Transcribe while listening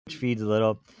feed's a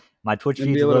little It'd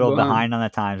be a little behind on the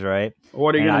times, right?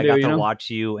 What are you And gonna I do? got to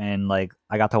watch you and like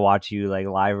I got to watch you like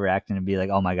live reacting and be like,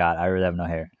 oh my god, I really have no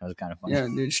hair. That was kind of funny. Yeah,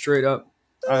 dude, straight up,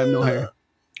 I have no hair.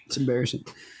 It's embarrassing.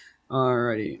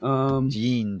 Alrighty.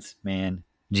 Genes, man,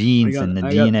 genes and the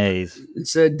DNAs. It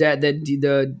said that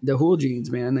the Hool genes,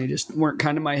 man, they just weren't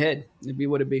kind of my head. It'd be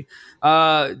what it'd be.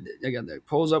 I got the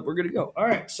polls up. We're good to go. All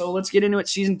right, so let's get into it.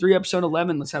 Season 3, episode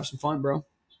 11. Let's have some fun, bro.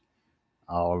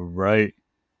 All right.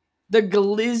 The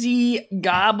Glizzy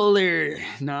Gobbler.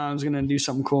 Nah, I was gonna do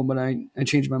something cool, but I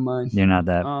changed my mind. You're not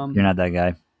that. You're not that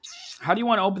guy. How do you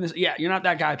want to open this? Yeah, you're not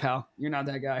that guy, pal. You're not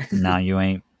that guy. No, you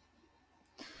ain't.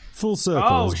 Full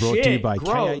Circle is brought to you by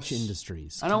gross. KH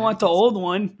Industries. I don't want the old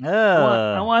one.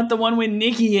 I want the one with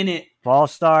Nikki in it.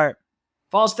 False start.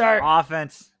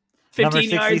 Offense. 15 number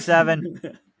 67.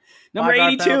 Yards. Number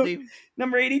 82. Penalty.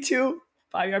 Number 82.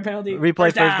 5-yard penalty.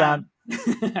 Replay first down.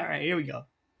 All right, here we go.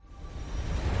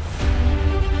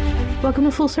 Welcome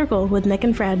to Full Circle with Nick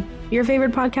and Fred, your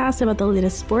favorite podcast about the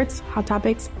latest sports, hot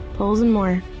topics, polls, and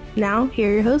more. Now,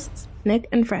 here are your hosts, Nick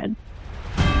and Fred.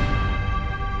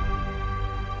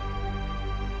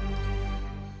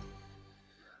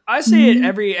 I say it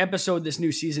every episode this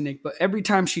new season, Nick, but every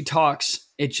time she talks,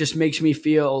 it just makes me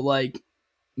feel like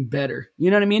better.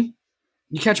 You know what I mean?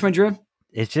 You catch my drift?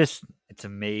 It's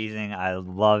amazing. I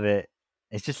love it.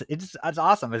 It's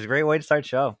awesome. It's a great way to start the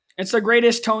show. It's the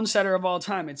greatest tone setter of all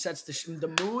time. It sets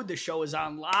the mood. The show is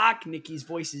on lock. Nikki's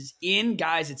voice is in.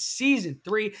 Guys, it's season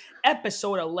 3,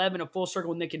 episode 11 of Full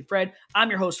Circle with Nick and Fred. I'm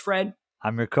your host, Fred.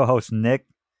 I'm your co-host, Nick.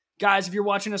 Guys, if you're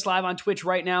watching us live on Twitch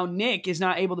right now, Nick is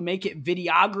not able to make it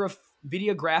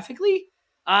videographically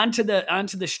onto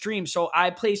the stream. So I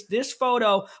placed this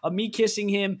photo of me kissing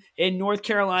him in North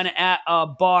Carolina at a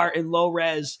bar in low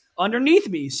res underneath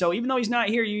me. So even though he's not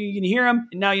here, you can hear him,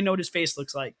 and now you know what his face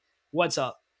looks like. What's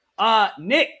up?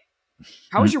 Nick,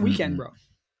 how was your weekend, bro?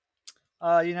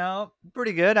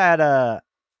 Pretty good. I had a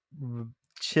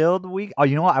chilled week. Oh,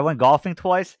 you know what? I went golfing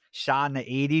twice, shot in the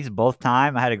 80s both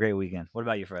time. I had a great weekend. What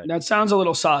about you, Fred? That sounds a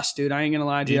little sus, dude. I ain't gonna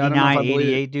lie to you. 89, I don't know if I believe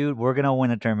 88, it. dude. We're gonna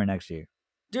win a tournament next year.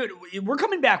 Dude, we're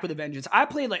coming back with a vengeance. I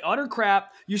played like utter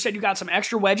crap. You said you got some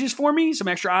extra wedges for me, some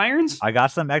extra irons. I got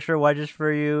some extra wedges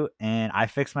for you, and I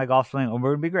fixed my golf swing. And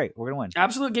we're gonna be great. We're gonna win.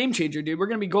 Absolute game changer, dude. We're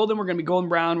gonna be golden. We're gonna be golden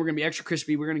brown. We're gonna be extra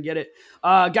crispy. We're gonna get it,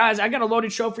 guys. I got a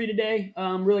loaded show for you today.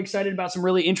 I'm really excited about some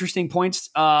really interesting points.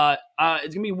 It's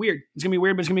gonna be weird. It's gonna be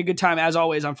weird, but it's gonna be a good time as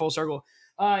always on Full Circle.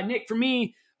 Nick, for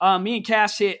me. Me and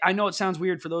Cass hit. I know it sounds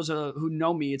weird for those who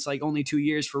know me. It's like only 2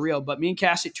 years for real, but me and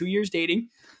Cass hit 2 years dating.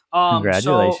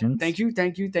 Congratulations! So thank you.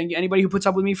 Anybody who puts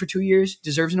up with me for 2 years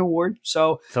deserves an award.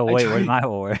 So wait, where's my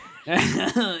award?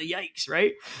 Yikes!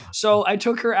 Right? So I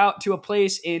took her out to a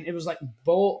place it was like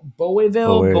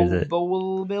Bowlville.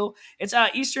 It's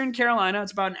Eastern Carolina.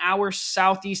 It's about an hour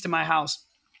southeast of my house.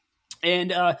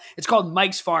 And it's called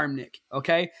Mike's Farm, Nick.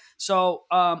 Okay. So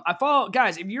I follow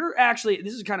guys. If you're actually, I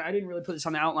didn't really put this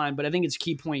on the outline, but I think it's a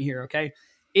key point here. Okay.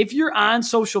 If you're on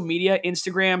social media,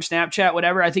 Instagram, Snapchat,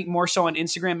 whatever, I think more so on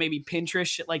Instagram, maybe Pinterest,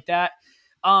 shit like that.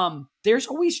 There's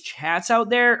always chats out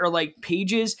there or like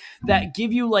pages that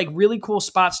give you like really cool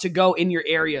spots to go in your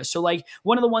area. So like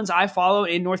one of the ones I follow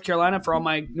in North Carolina for all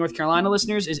my North Carolina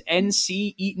listeners is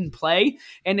NC Eat and Play.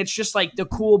 And it's just like the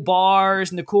cool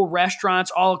bars and the cool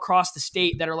restaurants all across the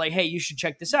state that are like, hey, you should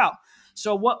check this out.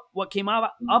 So what came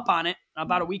up on it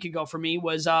about a week ago for me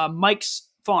was Mike's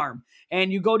Farm.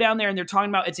 And you go down there and they're talking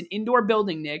about it's an indoor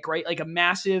building, Nick, right? Like a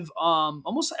massive,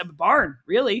 almost a barn,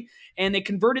 really. And they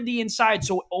converted the inside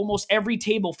so almost every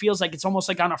table feels like it's almost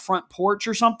like on a front porch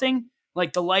or something.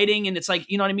 Like the lighting and it's like,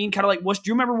 you know what I mean? Kind of like, do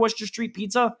you remember Worcester Street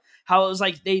Pizza? How it was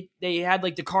like they had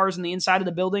like the cars in the inside of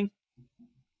the building?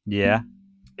 Yeah.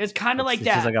 It's kind of like that.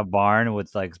 It's just like a barn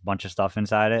with like a bunch of stuff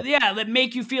inside it. Yeah, that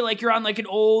make you feel like you're on like an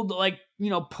old, like,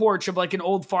 porch of like an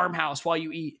old farmhouse while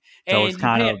you eat. So it's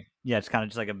kind of... Yeah, it's kind of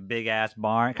just like a big ass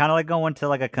barn, kind of like going to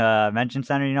like a convention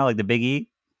center, like the Big E.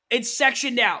 It's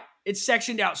sectioned out.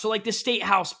 So like the State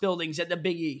House buildings at the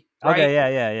Big E. Right? Okay,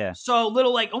 yeah. So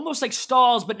little like almost like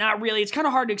stalls, but not really. It's kind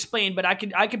of hard to explain, but I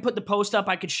could put the post up.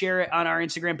 I could share it on our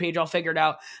Instagram page. I'll figure it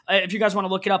out. If you guys want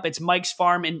to look it up, it's Mike's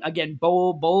Farm, and again,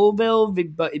 Bowlville,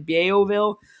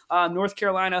 North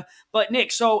Carolina. But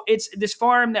Nick, so it's this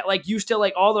farm that like used to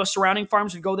like all the surrounding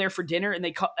farms would go there for dinner, and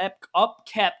they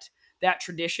kept that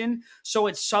tradition. So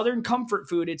it's Southern comfort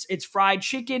food. It's fried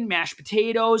chicken, mashed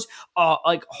potatoes,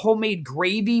 like homemade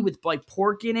gravy with like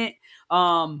pork in it,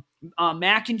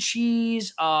 mac and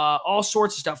cheese, all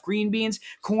sorts of stuff, green beans,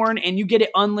 corn, and you get it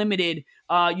unlimited.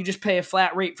 You just pay a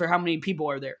flat rate for how many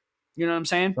people are there. You know what I'm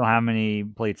saying? So how many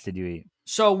plates did you eat?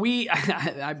 So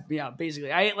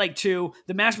basically I ate like 2.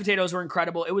 The mashed potatoes were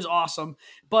incredible. It was awesome.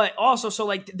 But also, so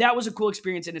like that was a cool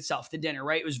experience in itself, the dinner,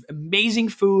 right? It was amazing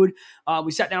food.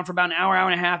 We sat down for about an hour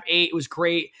and a half, ate. It was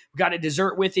great. We got a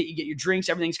dessert with it. You get your drinks.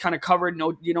 Everything's kind of covered.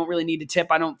 No, you don't really need to tip.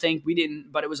 I don't think we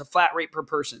didn't, but it was a flat rate per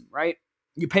person, right?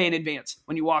 You pay in advance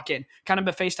when you walk in. Kind of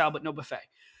buffet style, but no buffet.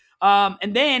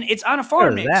 And then it's on a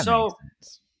farm, Nick. So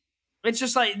it's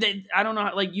just like, I don't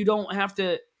know, like you don't have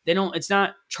to, it's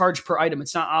not charged per item.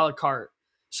 It's not a la carte.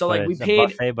 So But like we it's a paid,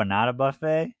 buffet, but not a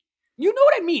buffet. you know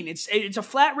what I mean? It's a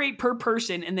flat rate per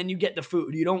person and then you get the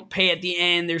food. You don't pay at the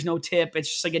end. There's no tip. It's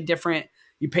just like a different,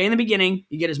 you pay in the beginning,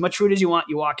 you get as much food as you want,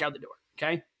 you walk out the door.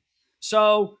 Okay.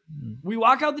 So we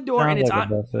walk out the door and it's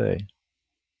like on a buffet.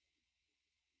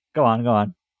 Go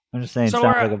on. I'm just saying, So it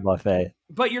sounds we're- like a buffet.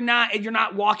 but you're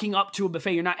not walking up to a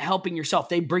buffet. You're not helping yourself.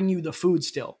 They bring you the food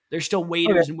still. There's still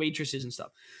waiters and waitresses and stuff.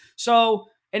 So,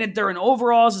 and if they're in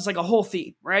overalls, it's like a whole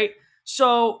theme, right?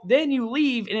 So then you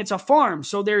leave and it's a farm.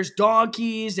 So there's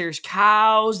donkeys, there's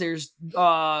cows, there's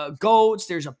goats,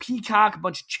 there's a peacock, a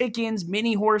bunch of chickens,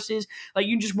 mini horses. Like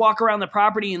you just walk around the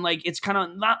property and like, it's kind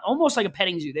of not almost like a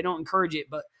petting zoo. They don't encourage it,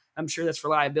 but I'm sure that's for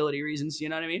liability reasons. You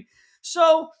know what I mean?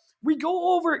 So we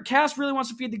go over, Cass really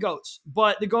wants to feed the goats,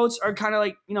 but the goats are kind of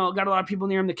like, got a lot of people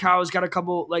near them. The cows got a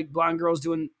couple like blonde girls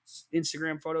doing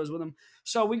Instagram photos with them.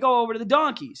 So we go over to the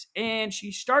donkeys and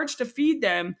she starts to feed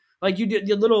them. Like you do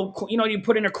the little, you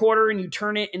put in a quarter and you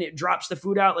turn it and it drops the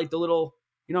food out. Like the little,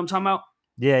 you know what I'm talking about?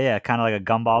 Yeah. Kind of like a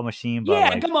gumball machine. But Yeah,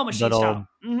 like gumball machine little... style.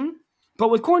 Mm-hmm. But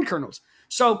with corn kernels.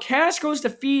 So Cass goes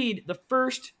to feed the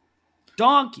first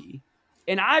donkey.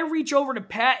 And I reach over to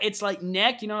pat its like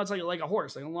neck, it's like a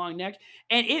horse, like a long neck.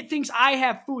 And it thinks I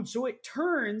have food. So it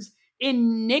turns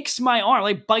and nicks my arm,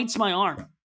 like bites my arm.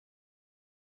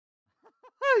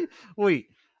 Wait,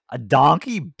 a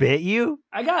donkey bit you?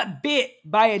 I got bit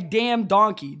by a damn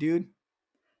donkey, dude.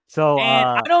 So And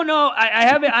I don't know. I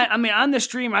have it. I mean, on the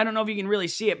stream, I don't know if you can really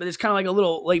see it, but it's kind of like a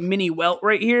little like mini welt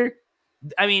right here.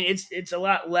 I mean, it's a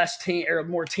lot less tame or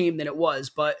more tame than it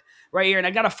was, but right here. And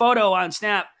I got a photo on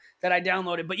Snap that I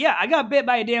downloaded. But yeah, I got bit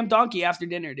by a damn donkey after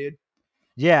dinner, dude.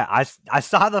 Yeah, I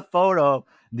saw the photo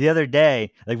the other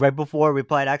day, like right before we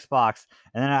played Xbox,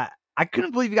 and then I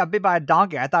couldn't believe you got bit by a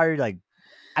donkey. I thought you were like,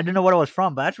 I didn't know what it was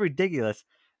from, but that's ridiculous.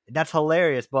 That's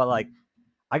hilarious. But like,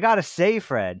 I gotta say,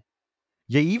 Fred,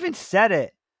 you even said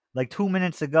it like 2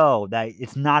 minutes ago that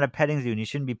it's not a petting zoo and you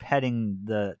shouldn't be petting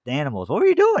the animals. What were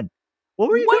you doing? What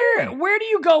were you doing? Where do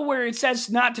you go where it says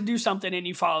not to do something and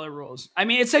you follow the rules? I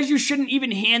mean, it says you shouldn't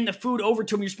even hand the food over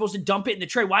to them. You're supposed to dump it in the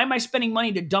tray. Why am I spending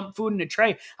money to dump food in a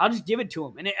tray? I'll just give it to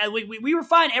them. And we were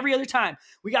fine every other time.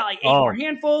 We got like 8 more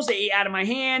handfuls. They ate out of my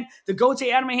hand. The goats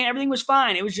ate out of my hand. Everything was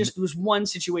fine. It was one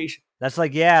situation. That's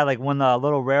like, yeah, like when the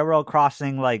little railroad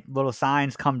crossing, like little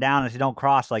signs come down and say don't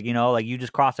cross, like, like you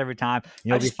just cross every time.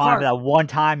 You'll be fine for that one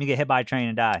time you get hit by a train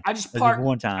and die. I just park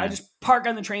one time. I just park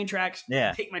on the train tracks.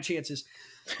 Yeah. Take my chances.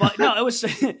 But no,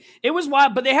 it was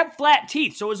wild. But they had flat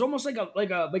teeth, so it was almost like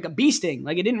a bee sting.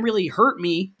 Like it didn't really hurt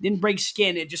me, didn't break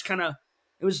skin. It just it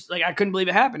was like I couldn't believe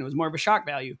it happened. It was more of a shock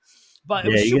value. But it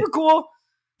was super cool.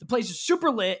 The place is super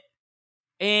lit.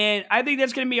 And I think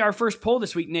that's going to be our first poll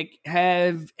this week, Nick.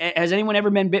 Has anyone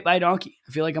ever been bit by a donkey?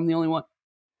 I feel like I'm the only one.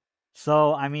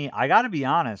 So, I mean, I got to be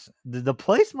honest. The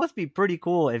place must be pretty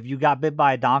cool if you got bit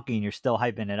by a donkey and you're still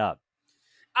hyping it up.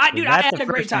 I had a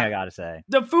great time. I got to say.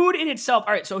 The food in itself.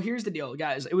 All right, so here's the deal,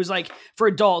 guys. It was like for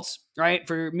adults, right?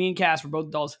 For me and Cass, we're both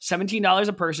adults, $17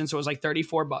 a person. So it was like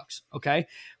 $34. Okay.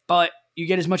 But you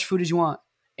get as much food as you want.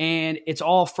 And it's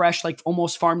all fresh, like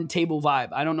almost farm to table vibe.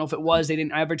 I don't know if it was, they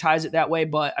didn't advertise it that way,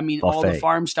 but I mean, Buffet. all the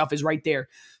farm stuff is right there.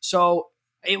 So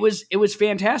it was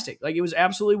fantastic. Like it was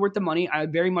absolutely worth the money.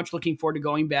 I'm very much looking forward to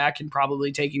going back and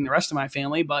probably taking the rest of my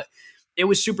family, but it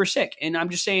was super sick. And I'm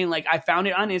just saying, like, I found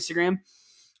it on Instagram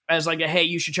as like hey,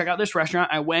 you should check out this restaurant.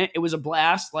 I went, it was a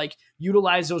blast. Like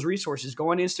utilize those resources,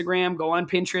 go on Instagram, go on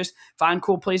Pinterest, find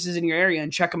cool places in your area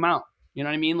and check them out. You know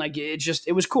what I mean? Like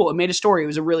it was cool. It made a story. It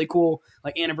was a really cool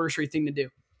like anniversary thing to do.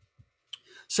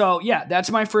 So yeah, that's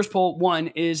my first poll. One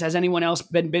is, has anyone else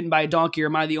been bitten by a donkey, or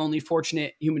am I the only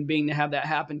fortunate human being to have that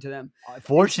happen to them?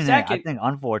 Fortunate, second, I think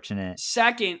unfortunate.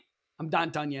 Second, I'm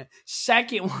not done yet.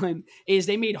 Second one is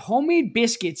they made homemade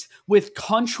biscuits with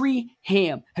country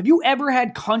ham. Have you ever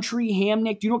had country ham,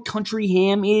 Nick? Do you know what country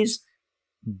ham is?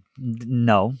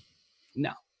 No.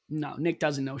 No, Nick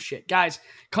doesn't know shit. Guys,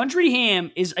 country ham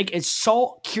is like a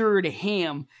salt-cured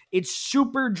ham. It's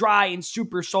super dry and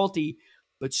super salty,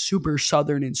 but super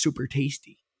southern and super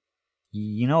tasty.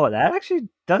 You know what? That actually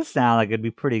does sound like it'd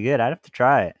be pretty good. I'd have to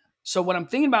try it. So what I'm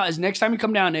thinking about is next time you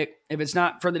come down, Nick, if it's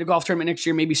not for the golf tournament next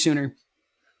year, maybe sooner,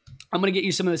 I'm going to get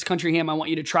you some of this country ham. I want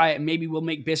you to try it. And maybe we'll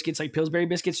make biscuits like Pillsbury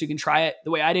biscuits so you can try it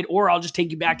the way I did. Or I'll just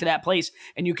take you back to that place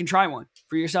and you can try one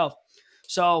for yourself.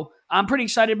 So I'm pretty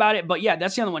excited about it. But yeah,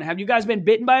 that's the other one. Have you guys been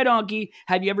bitten by a donkey?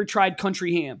 Have you ever tried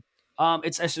country ham?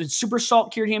 It's super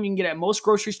salt cured ham. You can get it at most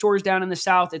grocery stores down in the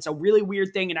South. It's a really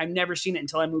weird thing, and I've never seen it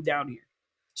until I moved down here.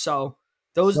 So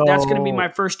that's going to be my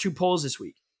first 2 polls this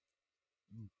week.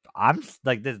 I'm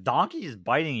like, this donkey is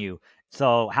biting you.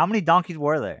 So how many donkeys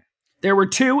were there? There were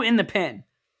 2 in the pen.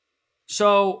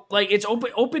 So like it's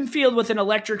open field with an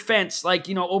electric fence, like,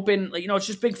 open, like, it's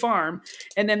just big farm.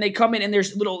 And then they come in and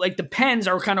there's little, like the pens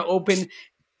are kind of open.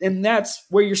 And that's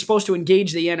where you're supposed to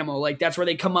engage the animal. Like that's where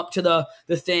they come up to the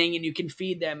thing and you can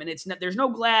feed them. And there's no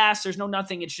glass, there's no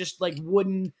nothing. It's just like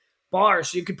wooden bars.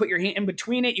 So you could put your hand in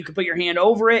between it. You could put your hand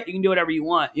over it. You can do whatever you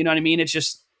want. You know what I mean? It's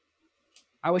just,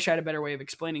 I wish I had a better way of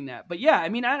explaining that. But yeah, I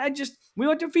mean, we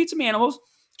went to feed some animals.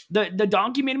 The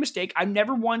donkey made a mistake. I've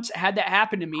never once had that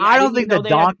happen to me. I don't think the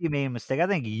donkey made a mistake. I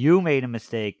think you made a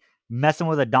mistake messing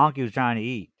with a donkey who's trying to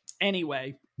eat.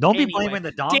 Anyway. Don't be blaming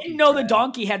the donkey. Didn't know the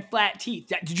donkey had flat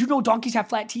teeth. Did you know donkeys have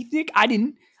flat teeth, Nick? I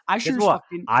didn't. I sure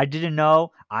didn't. I didn't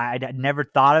know. I never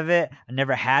thought of it. I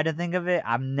never had to think of it.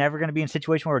 I'm never going to be in a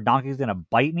situation where a donkey is going to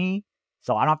bite me.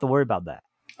 So I don't have to worry about that.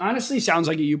 Honestly, sounds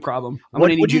like a you problem. I'm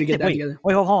going to need you to get that together.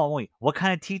 Wait, hold on. Wait. What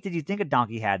kind of teeth did you think a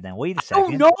donkey had then? Wait a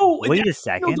second. I don't know. Wait a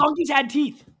second. No, donkeys had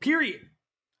teeth. Period.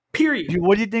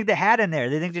 What do you think they had in there?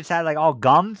 They think they just had like all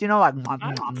gums, like.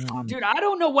 Dude, I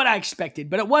don't know what I expected,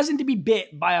 but it wasn't to be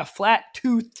bit by a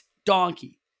flat-toothed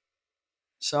donkey.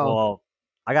 So, well,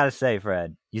 I gotta say,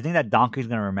 Fred, you think that donkey's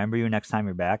gonna remember you next time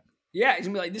you're back? Yeah, he's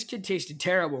gonna be like, "This kid tasted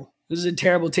terrible. This is a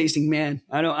terrible tasting man.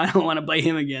 I don't want to bite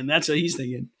him again." That's what he's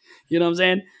thinking. You know what I'm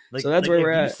saying? So that's where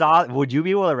we're at. Would you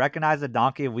be able to recognize the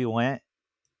donkey if we went?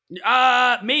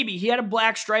 Maybe he had a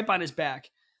black stripe on his back.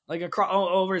 Like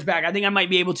over his back. I think I might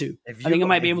be able to.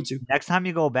 Next time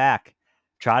you go back,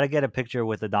 try to get a picture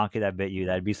with the donkey that bit you.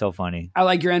 That'd be so funny. I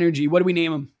like your energy. What do we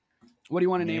name him? What do you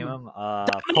want to name him?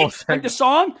 Dominic, like the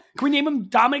song? Can we name him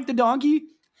Dominic the Donkey?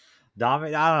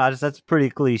 Dominic, I don't know. That's pretty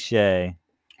cliche.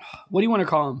 What do you want to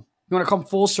call him? You want to call him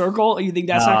Full Circle? You think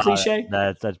that's not cliche?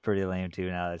 That's pretty lame too.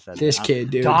 Now that this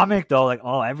kid, dude. Dominic though, like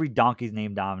every donkey's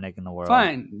named Dominic in the world.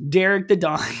 Fine, Derek the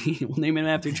Donkey. We'll name him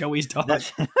after Joey's dog.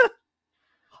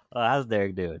 How's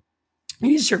Derek doing?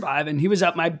 He's surviving. He was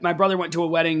up. My brother went to a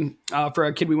wedding for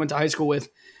a kid we went to high school with.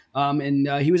 And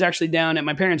he was actually down at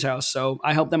my parents' house. So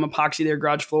I helped them epoxy their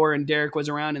garage floor, and Derek was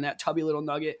around in that tubby little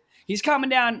nugget. He's calming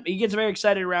down. He gets very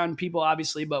excited around people,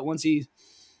 obviously. But once he's,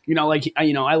 I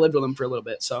lived with him for a little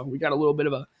bit. So we got a little bit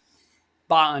of a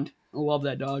bond. I love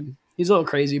that dog. He's a little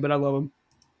crazy, but I love him.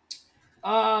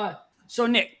 So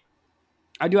Nick,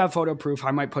 I do have photo proof.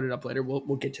 I might put it up later.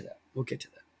 We'll get to that.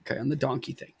 Okay, on the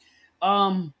donkey thing.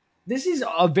 This is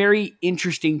a very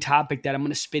interesting topic that I'm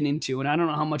going to spin into, and I don't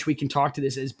know how much we can talk to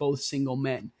this as both single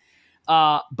men.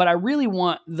 But I really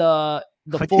want the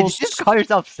full. Did you just call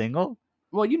yourself single?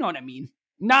 Well, you know what I mean.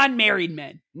 Non-married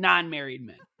men.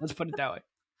 Let's put it that way.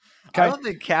 Okay? I don't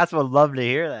think cats would love to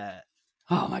hear that.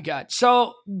 Oh my God.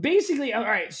 So basically, all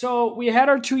right. So we had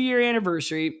our 2-year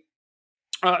anniversary.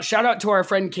 Shout out to our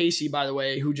friend Casey, by the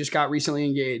way, who just got recently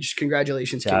engaged.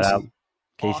 Congratulations, Shout Casey. Out.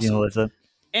 Casey and Melissa.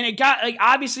 And it got, like,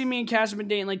 obviously me and Cass have been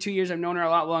dating like 2 years. I've known her a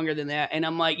lot longer than that. And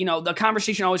I'm like, the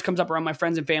conversation always comes up around my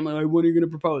friends and family. Like, when are you going to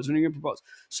propose?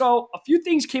 So a few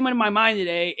things came into my mind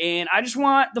today, and I just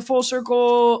want the full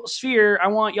circle sphere. I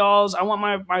want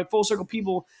my full circle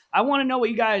people. I want to know what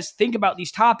you guys think about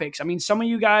these topics. I mean, some of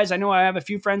you guys, I know I have a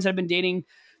few friends that have been dating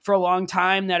for a long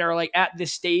time that are like at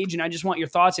this stage, and I just want your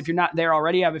thoughts. If you're not there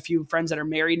already, I have a few friends that are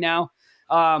married now.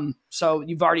 So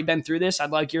you've already been through this.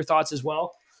 I'd like your thoughts as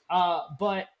well.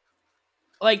 But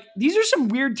like, these are some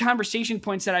weird conversation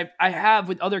points that I have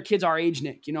with other kids our age,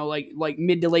 Nick, like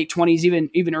mid to late 20s,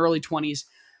 even early 20s.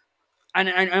 And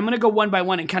I'm going to go one by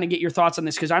one and kind of get your thoughts on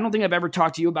this, because I don't think I've ever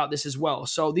talked to you about this as well.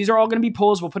 So these are all going to be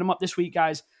polls. We'll put them up this week,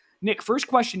 guys. Nick, first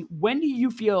question, when do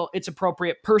you feel it's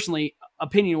appropriate, personally,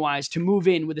 opinion-wise, to move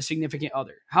in with a significant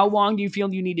other? How long do you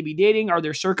feel you need to be dating? Are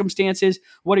there circumstances?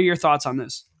 What are your thoughts on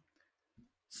this?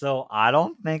 So I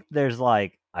don't think there's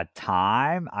like a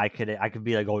time. I could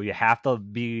be like, oh, you have to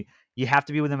be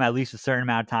with them at least a certain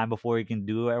amount of time before you can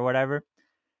do it or whatever.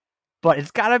 But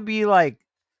it's got to be like,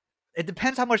 it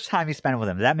depends how much time you spend with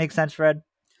them. Does that make sense, Fred?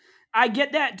 I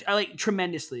get that, like,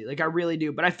 tremendously. Like, I really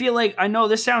do. But I feel like, I know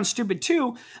this sounds stupid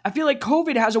too, I feel like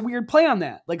COVID has a weird play on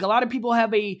that. Like, a lot of people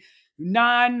have a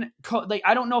I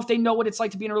don't know if they know what it's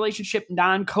like to be in a relationship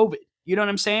non-COVID. You know what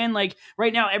I'm saying? Like,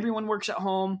 right now, everyone works at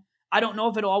home. I don't know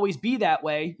if it'll always be that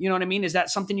way. You know what I mean? Is that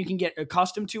something you can get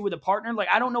accustomed to with a partner? Like,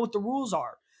 I don't know what the rules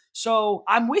are. So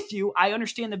I'm with you. I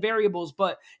understand the variables,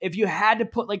 but if you had to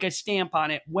put like a stamp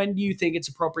on it, when do you think it's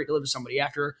appropriate to live with somebody?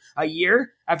 After a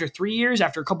year? After 3 years?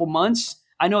 After a couple months?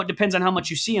 I know it depends on how much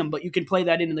you see them, but you can play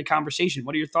that into the conversation.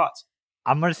 What are your thoughts?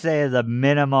 I'm going to say the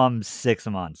minimum 6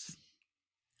 months.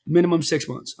 Minimum 6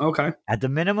 months. Okay. At the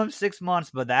minimum 6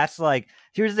 months, but that's like,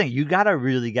 here's the thing. You got to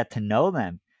really get to know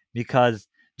them, because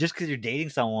just because you're dating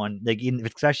someone, like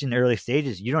especially in the early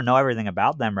stages, you don't know everything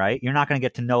about them, right? You're not going to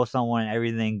get to know someone,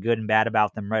 everything good and bad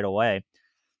about them right away.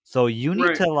 So you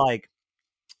need to like,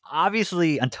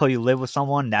 obviously, until you live with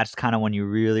someone, that's kind of when you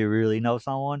really, really know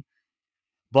someone.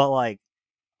 But like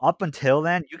up until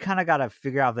then, you kind of got to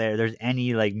figure out there's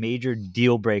any like major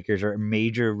deal breakers or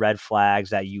major red flags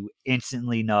that you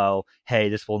instantly know, hey,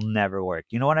 this will never work.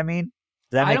 You know what I mean?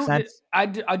 Does that make sense?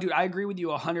 I agree with you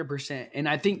 100%. And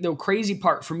I think the crazy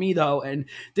part for me, though, and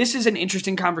this is an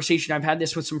interesting conversation. I've had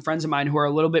this with some friends of mine who are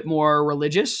a little bit more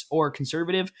religious or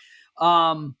conservative.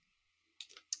 In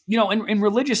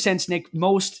religious sense, Nick,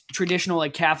 most traditional,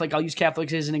 like Catholic, I'll use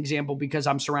Catholics as an example because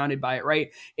I'm surrounded by it,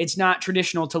 right? It's not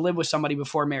traditional to live with somebody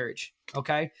before marriage.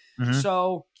 Okay. Mm-hmm.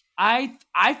 So I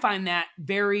find that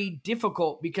very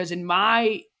difficult because in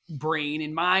my brain,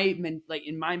 in my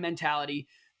mentality,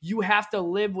 you have to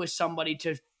live with somebody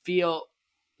to feel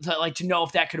to know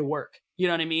if that could work. You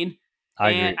know what I mean?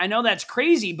 I know that's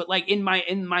crazy, but like in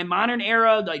my modern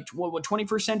era, like what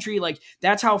 21st century, like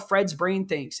that's how Fred's brain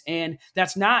thinks. And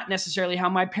that's not necessarily how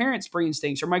my parents' brains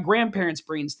thinks or my grandparents'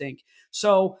 brains think.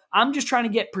 So I'm just trying to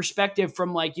get perspective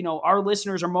from our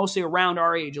listeners are mostly around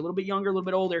our age, a little bit younger, a little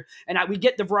bit older. And we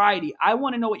get the variety. I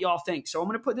want to know what y'all think. So I'm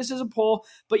going to put this as a poll,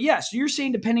 but yeah, so you're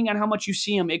saying depending on how much you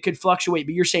see them, it could fluctuate,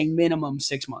 but you're saying minimum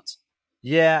 6 months.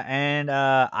 Yeah. And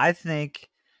I think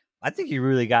you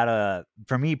really gotta,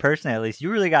 for me personally at least,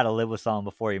 you really gotta live with someone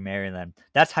before you marry them.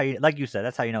 That's how you, like you said,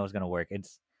 that's how you know it's gonna work.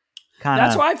 It's kind of,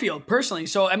 that's how I feel personally.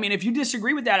 So I mean, if you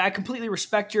disagree with that, I completely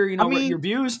respect your your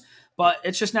views, but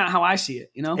it's just not how I see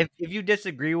it. If you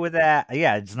disagree with that,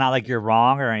 yeah, it's not like you're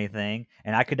wrong or anything,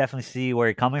 and I could definitely see where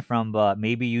you're coming from. But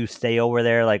maybe you stay over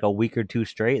there like a week or two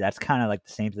straight. That's kind of like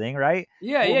the same thing, right?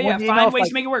 Yeah. Find ways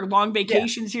to make it work. Long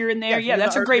vacations here and there. Yeah,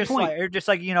 that's a great point. Or just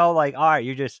like all right,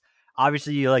 you're just.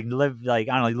 Obviously, you live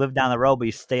you live down the road, but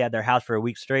you stay at their house for a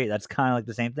week straight. That's kind of like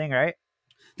the same thing, right?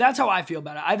 That's how I feel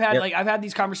about it. I've had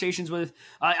these conversations with.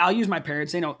 I'll use my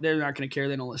parents. They're not going to care.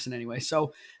 They don't listen anyway.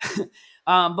 So,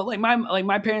 but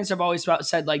my parents have always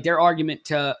said their argument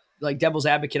to devil's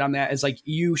advocate on that is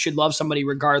you should love somebody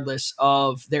regardless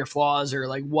of their flaws or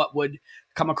what would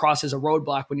come across as a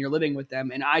roadblock when you're living with them.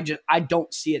 And I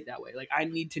don't see it that way. I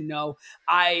need to know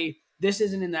This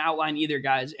isn't in the outline either,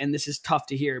 guys, and this is tough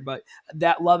to hear, but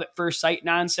that love at first sight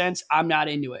nonsense, I'm not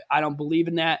into it. I don't believe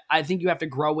in that. I think you have to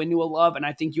grow into a love, and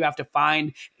I think you have to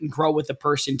find and grow with the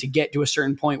person to get to a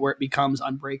certain point where it becomes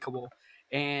unbreakable.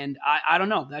 And I don't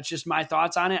know. That's just my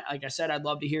thoughts on it. Like I said, I'd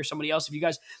love to hear somebody else. If you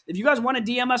guys want to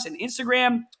DM us on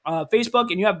Instagram,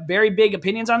 Facebook, and you have very big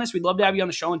opinions on this, we'd love to have you on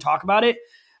the show and talk about it.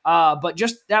 But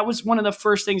just that was one of the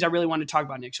first things I really wanted to talk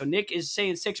about, Nick. So Nick is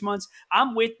saying 6 months.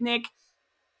 I'm with Nick.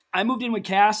 I moved in with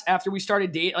Cass after we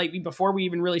started dating, before we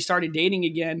even really started dating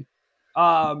again.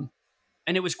 And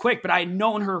it was quick, but I had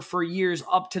known her for years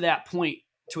up to that point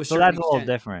to a certain extent. So that's a little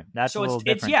different. That's a little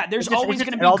different. There's always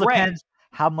going to be It all depends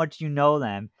how much you know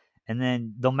them. And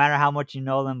then no matter how much you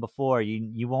know them before,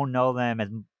 you won't know them as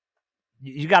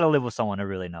you got to live with someone to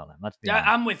really know them. Let's be honest.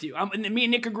 I'm with you. Me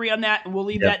and Nick agree on that, and we'll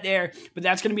leave that there. But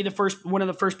that's going to be one of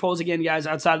the first polls again, guys,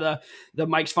 outside of the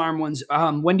Mike's Farm ones.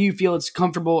 When do you feel it's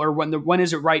comfortable, or when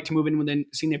is it right to move in with a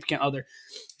significant other?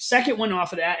 Second one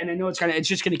off of that, and I know it's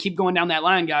just going to keep going down that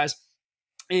line, guys.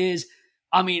 It's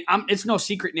no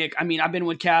secret, Nick. I've been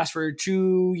with Cass for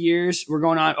 2 years. We're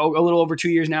going on a little over 2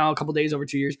 years now, a couple days over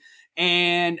 2 years.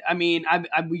 And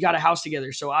we got a house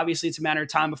together. So obviously it's a matter of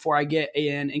time before I get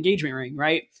an engagement ring,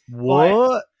 right?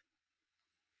 What?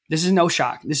 This is no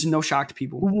shock. This is no shock to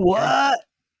people. What?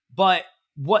 Okay?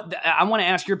 But I want to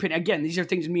ask your opinion. Again, these are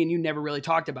things me and you never really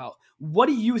talked about. What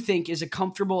do you think is a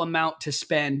comfortable amount to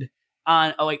spend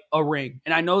on a ring?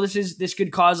 And I know this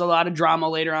could cause a lot of drama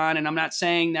later on. And I'm not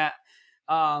saying that,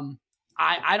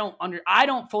 I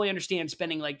don't fully understand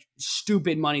spending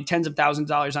stupid money, tens of thousands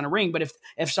of dollars on a ring. But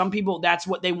if some people, that's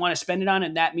what they want to spend it on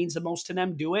and that means the most to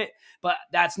them, do it. But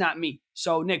that's not me.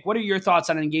 So Nick, what are your thoughts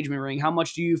on an engagement ring? How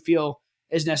much do you feel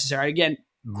is necessary? Again,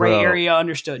 gray area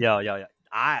understood. Yeah.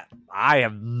 I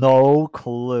have no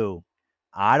clue.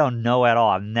 I don't know at all.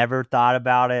 I've never thought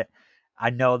about it. I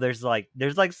know there's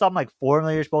some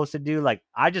formula you're supposed to do.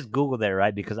 I just Googled it,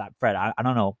 right? Because Fred, I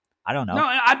don't know. I don't know. No,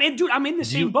 I mean, dude, I'm in the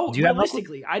same boat.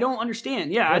 Realistically, I don't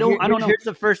understand. Yeah, well, I don't know. Here's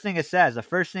the first thing it says. The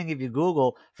first thing, if you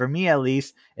Google, for me at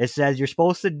least, it says you're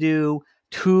supposed to do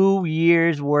 2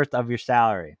 years worth of your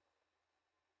salary.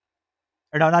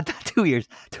 Or no, not 2 years.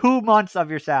 2 months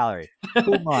of your salary.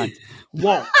 2 months.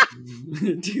 Whoa,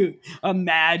 dude!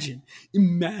 Imagine.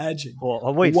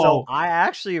 Well, wait. Whoa. So I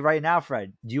actually right now,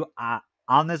 Fred,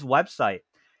 on this website,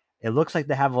 it looks like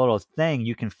they have a little thing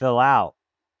you can fill out.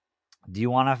 Do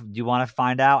you want to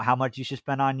find out how much you should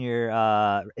spend on your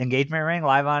engagement ring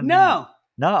live on? No.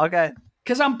 Okay.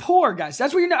 Because I'm poor, guys.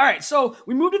 That's what you're. All right. So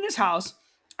we moved in this house.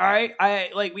 All right.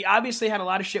 We obviously had a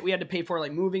lot of shit we had to pay for,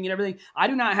 like moving and everything. I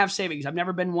do not have savings. I've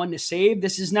never been one to save.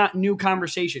 This is not new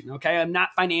conversation. Okay. I'm not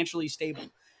financially stable.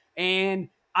 And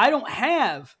I don't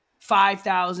have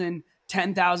 $5,000,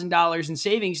 $10,000 in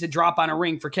savings to drop on a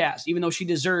ring for Cass, even though she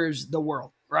deserves the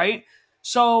world. Right.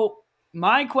 So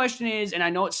my question is, and I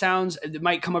know it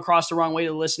might come across the wrong way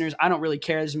to the listeners. I don't really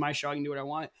care. This is my show. I can do what I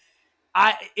want.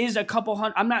 Is a couple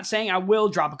hundred. I'm not saying I will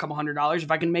drop a couple $100.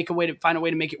 If I can find a way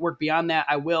to make it work beyond that,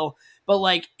 I will. But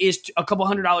like, is a couple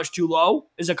 $100 too low?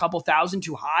 Is a couple thousand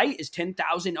too high? Is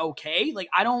 10,000 okay? Like,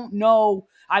 I don't know.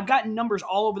 I've gotten numbers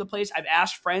all over the place. I've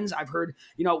asked friends. I've heard,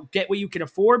 get what you can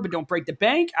afford, but don't break the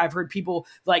bank. I've heard people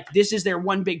like this is their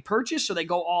one big purchase, so they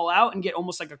go all out and get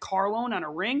almost like a car loan on a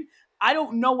ring. I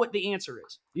don't know what the answer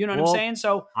is. You know what I'm saying?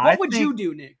 So what would you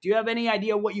do, Nick? Do you have any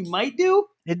idea what you might do?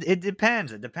 It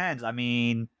depends. It depends. I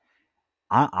mean,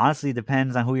 honestly, it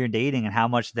depends on who you're dating and how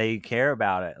much they care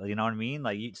about it. You know what I mean?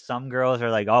 Like some girls are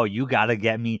like, oh, you got to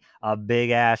get me a big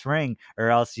ass ring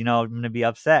or else, I'm going to be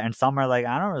upset. And some are like,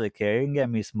 I don't really care. You can get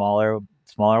me smaller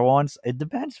ones. It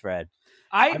depends, Fred.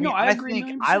 I agree.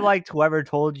 Think I liked whoever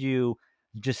told you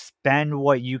just spend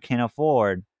what you can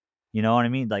afford. You know what I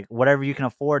mean? Like whatever you can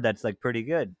afford, that's like pretty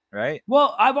good, right?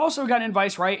 Well, I've also gotten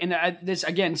advice, right? And this,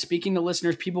 again, speaking to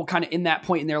listeners, people kind of in that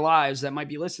point in their lives that might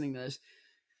be listening to this.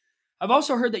 I've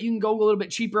also heard that you can go a little bit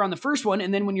cheaper on the first one.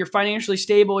 And then when you're financially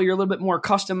stable, you're a little bit more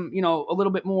custom, a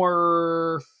little bit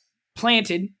more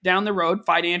planted down the road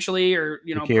financially or,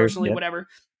 personally, whatever.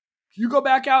 You go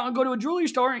back out and go to a jewelry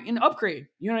store and upgrade.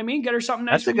 You know what I mean? Get her something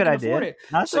nice. That's a good idea.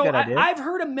 That's a good idea. I've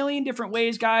heard a million different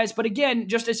ways, guys. But again,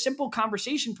 just a simple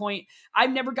conversation point.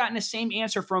 I've never gotten the same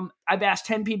answer from. I've asked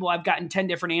 10 people. I've gotten 10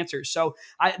 different answers. So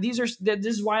this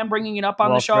is why I'm bringing it up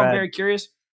on the show. Fred, I'm very curious.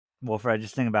 Well, Fred,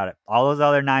 just think about it. All those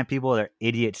other 9 people, they're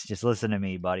idiots. Just listen to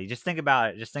me, buddy. Just think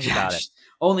about it.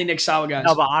 Only Nick Sawa guys.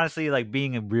 No, but honestly, like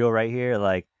being real right here,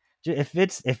 like if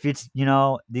it's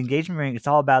the engagement ring, it's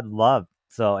all about love.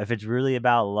 So if it's really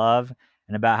about love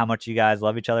and about how much you guys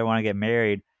love each other, want to get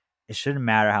married, it shouldn't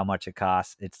matter how much it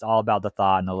costs. It's all about the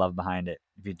thought and the love behind it.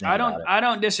 If you think I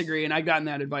don't disagree, and I've gotten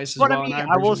that advice as well. I mean,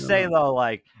 I will say though,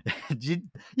 like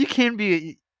you can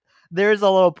be. There's a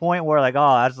little point where like,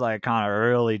 oh, that's like kind of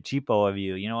really cheapo of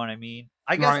you. You know what I mean?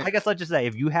 I guess let's just say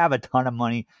if you have a ton of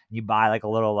money and you buy like a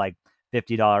little like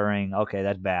 $50 ring, okay,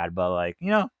 that's bad. But like,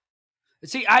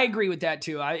 See, I agree with that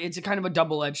too. It's a kind of a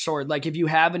double-edged sword. Like if you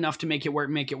have enough to make it work,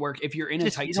 make it work. If you're in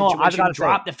a tight situation,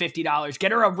 drop the $50,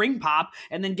 get her a ring pop,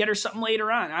 and then get her something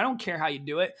later on. I don't care how you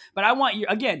do it, but I want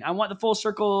the full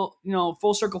circle,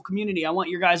 full circle community. I want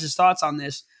your guys' thoughts on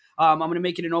this. I'm going to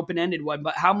make it an open-ended one,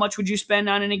 but how much would you spend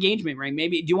on an engagement ring?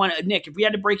 Maybe, do you want to, Nick, if we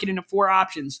had to break it into 4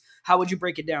 options, how would you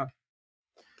break it down?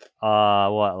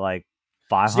 What, like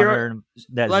 500?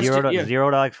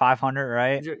 Zero to like 500,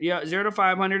 right? 0 to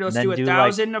 500. Let's do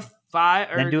 1,000 to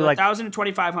 5, or do 1,000 to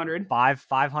 2,500.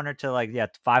 500 to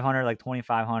 500, like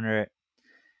 2,500.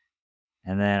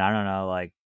 And then, I don't know,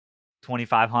 like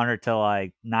 2,500 to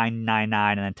like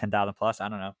 999 and then 10,000 plus. I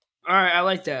don't know. All right, I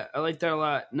like that. I like that a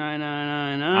lot.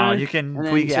 999. You can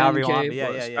tweak it however you want. But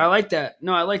yeah. I like that.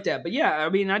 No, I like that. But yeah, I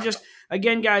mean,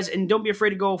 again, guys, and don't be afraid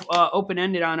to go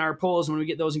open-ended on our polls when we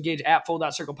get those engaged at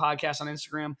Full.Circle Podcast on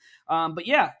Instagram. But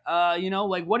yeah,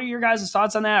 like, what are your guys'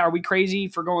 thoughts on that? Are we crazy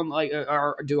for going like,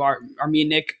 are me and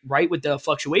Nick right with the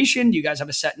fluctuation? Do you guys have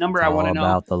a set number? I want to know.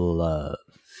 About the love.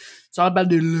 It's all about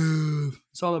the love.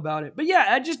 It's all about it. But yeah,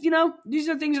 I just, these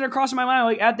are things that are crossing my mind,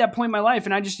 like at that point in my life.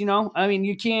 And I just, I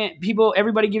mean,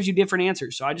 everybody gives you different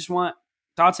answers. So I just want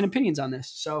thoughts and opinions on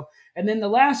this. So, and then the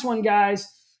last one, guys,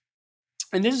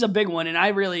 and this is a big one.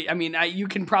 And you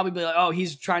can probably be like, oh,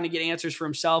 he's trying to get answers for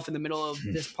himself in the middle of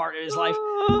this part of his life.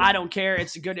 I don't care.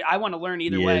 It's good. I want to learn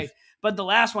either way. But the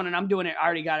last one, and I'm doing it, I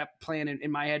already got a plan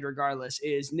in my head regardless,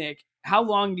 is Nick, how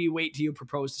long do you wait till you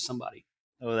propose to somebody?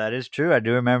 Oh, that is true. I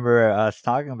do remember us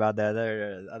talking about that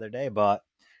the other day. But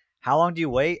how long do you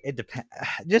wait? It depends.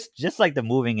 Just like the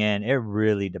moving in, it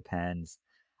really depends.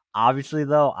 Obviously,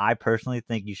 though, I personally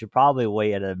think you should probably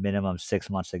wait at a minimum 6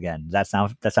 months again. Does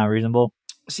that sound reasonable?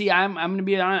 See, I'm gonna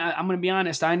be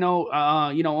honest. I know,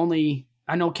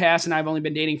 I know Cass and I've only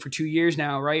been dating for 2 years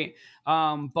now, right?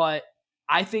 But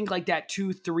I think like that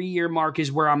 2-3 year mark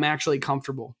is where I'm actually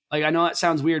comfortable. Like, I know that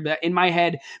sounds weird, but in my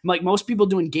head, like most people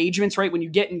do engagements, right? When you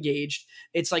get engaged,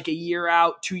 it's like a year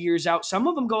out, 2 years out. Some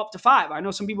of them go up to 5. I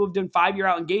know some people have done 5-year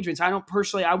out engagements. I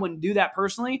wouldn't do that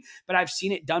personally, but I've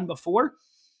seen it done before.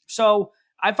 So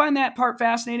I find that part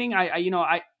fascinating. I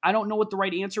don't know what the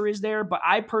right answer is there, but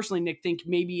I personally, Nick, think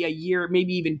maybe a year,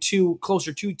 maybe even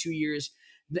closer to 2 years.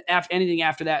 Anything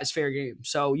after that is fair game.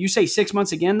 So you say 6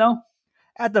 months again, though?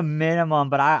 At the minimum,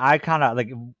 but I kind of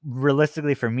like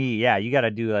realistically for me, yeah, you got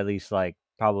to do at least like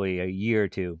probably a year or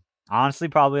two. Honestly,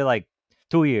 probably like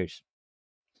 2 years.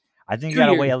 I think you got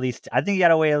to wait at least. I think you got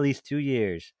to wait at least 2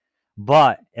 years.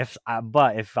 But if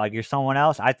like you're someone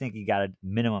else, I think you got a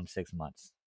minimum 6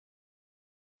 months.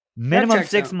 Minimum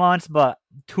 6 months, but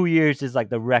 2 years is like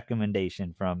the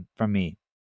recommendation from me.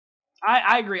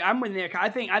 I agree. I'm with Nick. I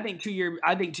think 2 year.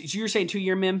 So you're saying 2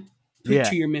 year min? Yeah.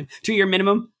 2 year min. 2 year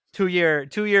minimum. 2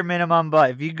 year minimum.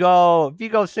 But if you go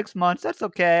 6 months, that's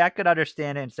okay. I could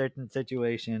understand it in certain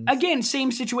situations. Again,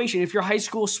 same situation. If you're high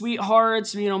school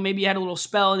sweethearts, maybe you had a little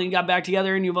spell and then you got back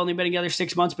together and you've only been together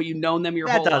 6 months, but you've known them your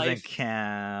whole life. That doesn't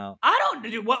count. I don't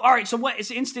do what. All right. So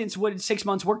what instance would 6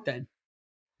 months work then?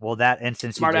 Well, that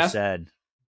instance you just said.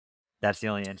 That's the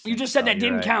only instance. You just said that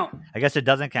didn't count. I guess it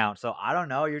doesn't count. So I don't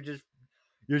know. You're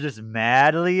just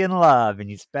madly in love, and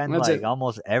you spend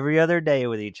almost every other day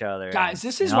with each other. Guys,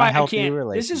 this is why I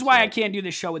can't. This is why I can't do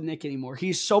this show with Nick anymore.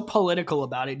 He's so political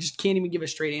about it. Just can't even give a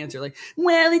straight answer. Like,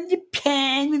 well, it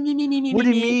depends. What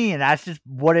do you mean? That's just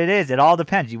what it is. It all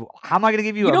depends. How am I going to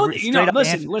give you a straight up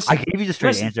answer? Listen, I gave you the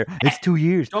straight answer. It's 2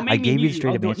 years. I gave you the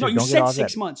straight up answer. No, you said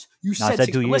 6 months. You said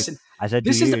 6 months. Listen, I said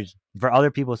 2 years. For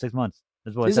other people, 6 months.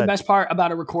 This is the best part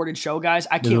about a recorded show, guys.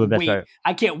 I can't wait.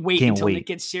 I can't wait until Nick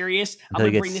gets serious. I'm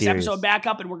going to bring this episode back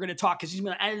up and we're going to talk because he's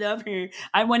going to be like, I love her.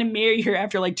 I want to marry her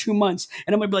after like 2 months.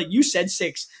 And I'm going to be like, you said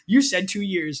 6. You said 2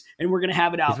 years. And we're going to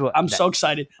have it out. I'm so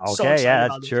excited. Okay, so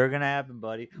excited that's sure going to happen,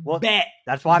 buddy. Well, bet.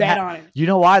 That's why bet on it. You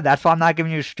know why? That's why I'm not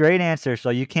giving you a straight answer. So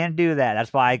you can't do that.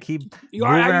 That's why I keep moving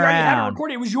around. You already had it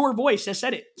recorded. It was your voice that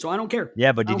said it. So I don't care.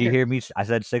 Yeah, but did you hear me? I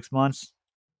said 6 months.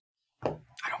 I don't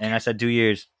care. And I said 2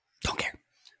 years. Don't care.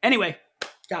 Anyway,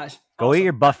 guys. Go eat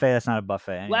your buffet. That's not a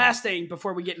buffet. Anyway. Last thing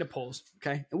before we get into polls,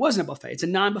 okay? It wasn't a buffet. It's a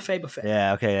non-buffet buffet.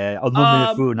 Yeah, okay. Yeah.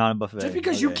 Unlimited food, not a buffet. Just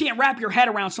because you can't wrap your head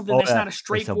around something that's not a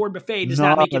straightforward buffet does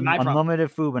not make it my problem.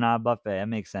 Unlimited food, but not a buffet. That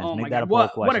makes sense. Make that a poll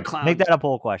question. What a clown. Make that a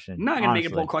poll question. I'm not going to make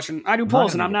it a poll question. I do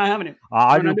polls, and I'm not having it.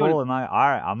 I do poll. All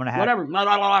right, I'm going to have whatever.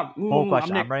 Poll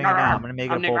question. I'm bringing it down. I'm going to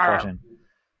make it a poll question.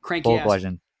 Cranky poll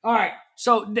question. All right.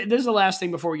 So this is the last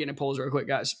thing before we get into polls real quick,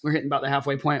 guys. We're hitting about the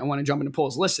halfway point. I want to jump into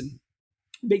polls. Listen.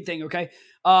 Big thing, okay?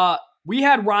 We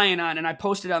had Ryan on, and I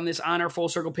posted on this on our Full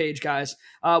Circle page, guys.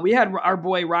 We had our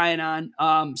boy Ryan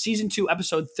on, season 2,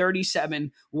 episode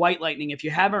 37, White Lightning. If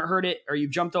you haven't heard it or you've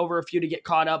jumped over a few to get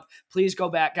caught up, please go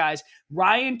back, guys.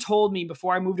 Ryan told me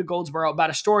before I moved to Goldsboro about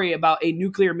a story about a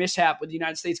nuclear mishap with the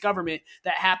United States government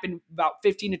that happened about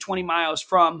 15 to 20 miles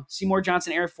from Seymour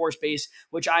Johnson Air Force Base,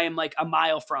 which I am like a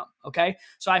mile from, okay?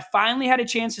 So I finally had a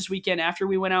chance this weekend after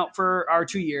we went out for our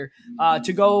 2 year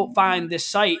to go find this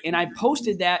site, and I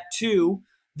posted that to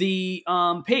the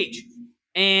page.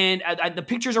 And the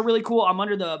pictures are really cool. I'm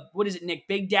under the, what is it, Nick?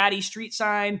 Big Daddy street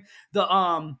sign.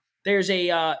 There's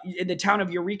a, in the town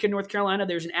of Eureka, North Carolina,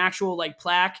 there's an actual like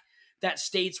plaque that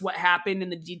states what happened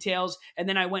and the details. And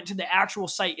then I went to the actual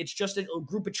site. It's just a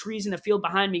group of trees in the field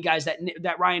behind me, guys,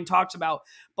 that Ryan talks about.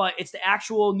 But it's the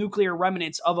actual nuclear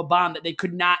remnants of a bomb that they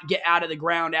could not get out of the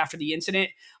ground after the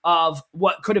incident of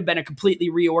what could have been a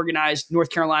completely reorganized North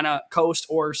Carolina coast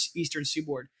or eastern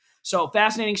seaboard. So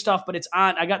fascinating stuff, but it's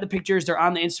on. I got the pictures. They're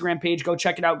on the Instagram page. Go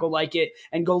check it out. Go like it.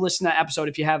 And go listen to that episode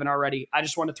if you haven't already. I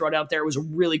just want to throw it out there. It was a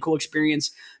really cool experience,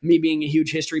 me being a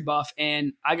huge history buff.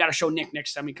 And I got to show Nick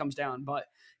next time he comes down. But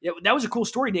yeah, that was a cool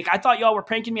story, Nick. I thought y'all were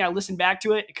pranking me. I listened back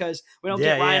to it because we don't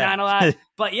get Ryan on a lot.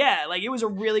 But yeah, like it was a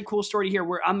really cool story to hear.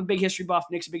 I'm a big history buff.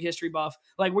 Nick's a big history buff.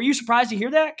 Like, were you surprised to hear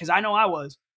that? Because I know I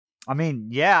was. I mean,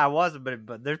 yeah, I was.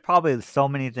 But there's probably so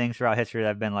many things throughout history that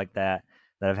have been like that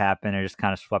have happened or just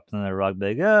kind of swept under the rug.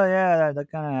 Like, oh, yeah,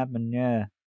 that kind of happened, yeah.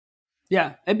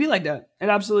 Yeah, it'd be like that.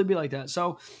 It'd absolutely be like that.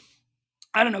 So,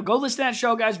 I don't know. Go listen to that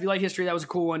show, guys. If you like history, that was a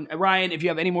cool one. Ryan, if you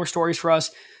have any more stories for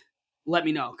us, let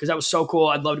me know because that was so cool.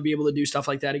 I'd love to be able to do stuff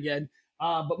like that again.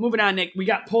 But moving on, Nick, we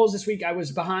got polls this week. I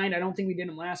was behind. I don't think we did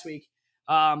them last week.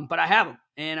 But I have them,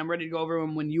 and I'm ready to go over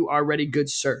them when you are ready, good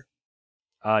sir.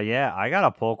 Yeah, I got a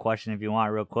poll question if you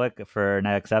want real quick for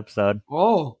next episode.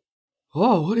 Oh,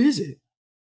 what is it?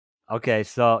 Okay,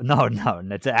 so no,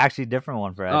 it's actually a different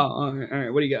one, Fred. Oh, all right.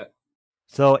 What do you got?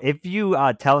 So if you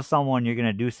tell someone you're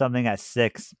gonna do something at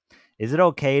 6, is it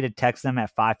okay to text them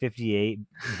at 5:58?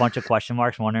 Bunch of question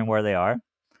marks, wondering where they are.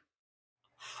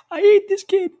 I hate this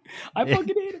kid. I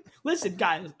fucking hate him. Listen,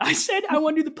 guys, I said I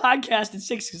want to do the podcast at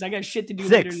 6 because I got shit to do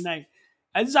later tonight.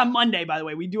 This is on Monday, by the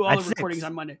way. We do all the recordings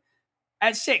on Monday.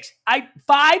 At 6.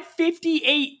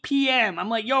 5:58 p.m. I'm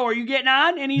like, yo, are you getting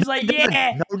on? And he's like,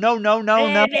 yeah.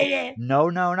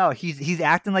 No. He's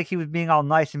acting like he was being all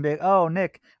nice and big. Oh,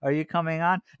 Nick, are you coming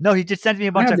on? No, he just sent me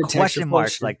a bunch of question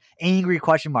marks, like angry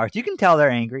question marks. You can tell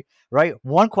they're angry, right?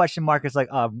 One question mark is like,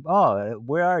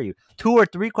 where are you? 2 or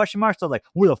 3 question marks are like,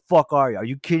 where the fuck are you? Are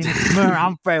you kidding me?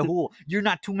 I'm Fred Hool. You're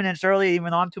not 2 minutes early, even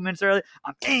though I'm 2 minutes early.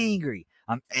 I'm angry.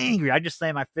 I just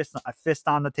slammed my fist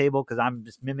on the table because I'm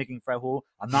just mimicking Fred Hool.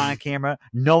 I'm not on camera.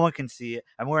 No one can see it.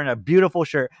 I'm wearing a beautiful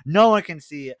shirt. No one can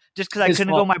see it. Just because I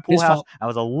couldn't go to my pool house. I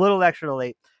was a little extra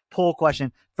late. Poll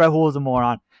question. Fred Hool is a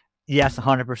moron. Yes,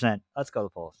 100%. Let's go to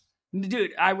polls.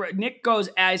 Dude, Nick goes,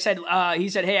 he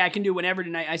said, hey, I can do whenever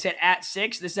tonight. I said at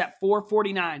 6. This is at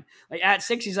 4:49. Like at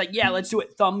 6, he's like, yeah, let's do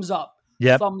it. Thumbs up.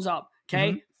 Yep. Thumbs up.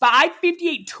 Okay.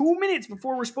 5:58, 2 minutes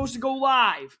before we're supposed to go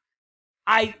live.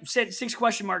 I said 6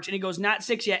 question marks, and he goes, not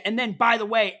 6 yet. And then, by the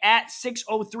way, at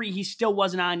 6:03, he still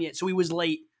wasn't on yet, so he was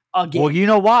late again. Well, you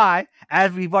know why?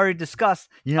 As we've already discussed,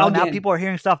 now people are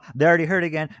hearing stuff they already heard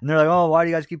again, and they're like, oh, why do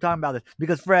you guys keep talking about this?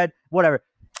 Because Fred, whatever.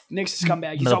 Nick's a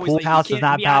scumbag. He's the always pool late. house is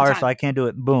not power, so I can't do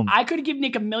it. Boom. I could give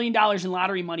Nick $1 million in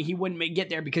lottery money. He wouldn't get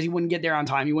there because he wouldn't get there on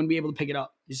time. He wouldn't be able to pick it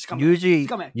up. He's a scumbag. Usually,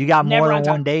 you got more than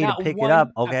one day to pick it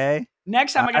up, okay?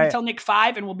 Next time I got to tell Nick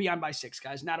 5, and we'll be on by 6,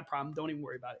 guys. Not a problem. Don't even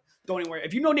worry about it. Don't even worry.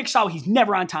 If you know Nick Saul, he's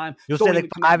never on time. You'll say like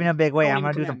 5 in a big way. I'm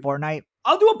going to do some Fortnite.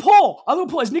 I'll do a poll.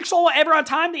 Is Nick Saul ever on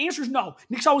time? The answer is no.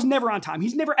 Nick Saul was never on time.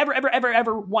 He's never,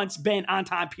 ever once been on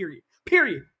time,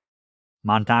 period. I'm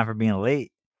on time for being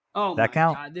late. Oh, that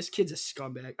count? God. This kid's a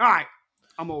scumbag. All right.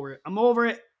 I'm over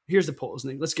it. Here's the polls,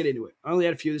 Nick. Let's get into it. I only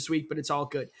had a few this week, but it's all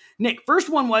good. Nick, first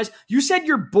one was, you said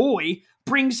your boy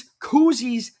brings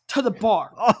koozies to the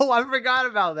bar. Oh, I forgot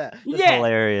about that. That's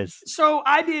hilarious. So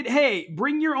I did, hey,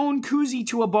 bring your own koozie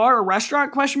to a bar or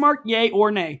restaurant, ? Yay or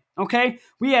nay. Okay?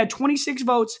 We had 26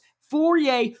 votes, 4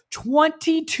 yay,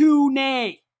 22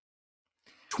 nay.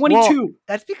 22. Well,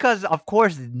 that's because, of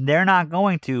course, they're not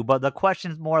going to, but the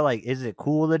question's more like, is it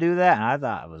cool to do that? And I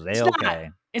thought it was A-okay.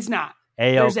 It's not.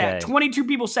 There's that. 22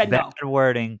 people said bad no.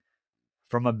 Wording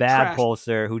from a bad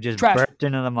pollster who just burped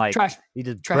into the mic. He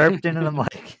just burped into the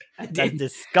mic. That's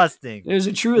disgusting. There's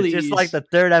a Truly's. It's just like the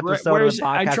 3rd episode of the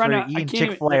podcast where you're eating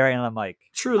Chick-fil-A right into the mic.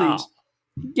 Truly's.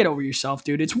 Get over yourself,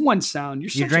 dude. It's one sound.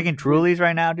 You're drinking Truly's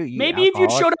right now, dude? Maybe if you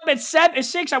showed up at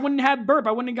 6, I wouldn't have burp.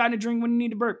 I wouldn't have gotten a drink. Wouldn't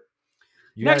need to burp.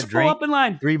 Next pull up in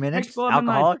line. 3 minutes?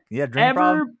 Alcoholic? Yeah, drink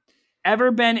problem?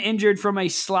 Ever been injured from a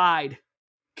slide?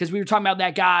 Because we were talking about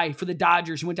that guy for the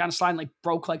Dodgers who went down a slide and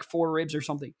broke 4 ribs or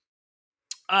something.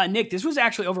 Nick, this was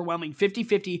actually overwhelming.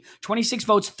 50-50, 26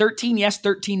 votes, 13 yes,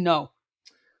 13 no.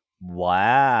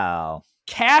 Wow.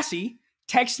 Cassie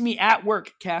texted me at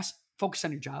work. Cass, focus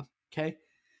on your job, okay?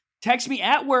 Text me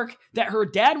at work that her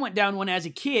dad went down one as a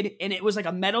kid, and it was like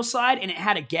a metal slide, and it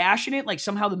had a gash in it. Like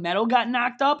somehow the metal got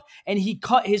knocked up, and he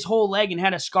cut his whole leg and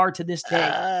had a scar to this day.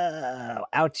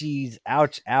 Ouchies.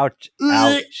 Ouch. I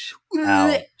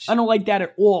don't like that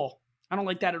at all.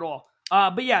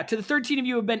 But yeah, to the 13 of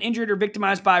you who have been injured or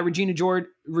victimized by Regina George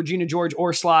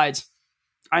or slides,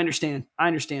 I understand.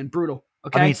 Brutal.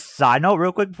 Okay. I mean, side note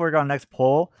real quick before we go on the next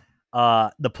poll.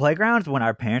 The playgrounds when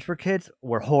our parents were kids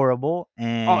were horrible,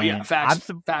 and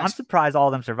facts. I'm surprised all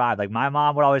of them survived. Like my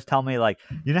mom would always tell me, like,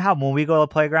 you know how when we go to the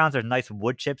playgrounds, there's nice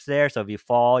wood chips there, so if you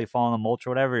fall in the mulch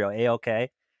or whatever, you're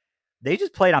A-okay. They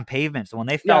just played on pavement, so when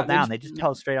they fell down, they just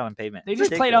fell straight on pavement. They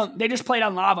just played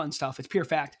on lava and stuff. It's pure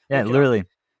fact. Yeah, literally.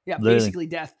 Yeah, basically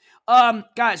death.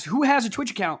 Guys, who has a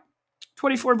Twitch account?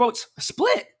 24 votes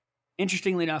split.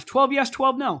 Interestingly enough, 12 yes,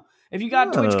 12 no. If you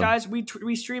got Twitch, guys,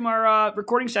 we stream our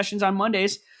recording sessions on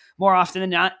Mondays more often than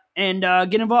not, and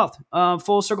get involved.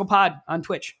 Full Circle Pod on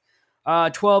Twitch.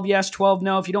 12 yes, 12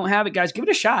 no. If you don't have it, guys, give it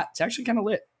a shot. It's actually kind of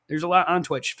lit. There's a lot on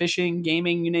Twitch. Fishing,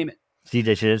 gaming, you name it.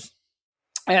 CJ Shiz.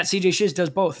 Yeah, CJ Shiz does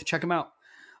both. Check him out.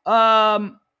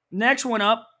 Next one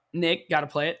up, Nick, got to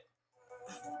play it.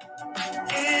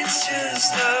 It's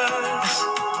just us.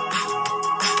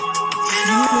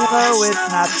 No, it's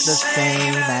not the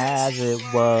same as it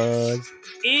was.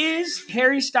 Is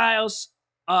Harry Styles,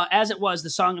 As It Was, the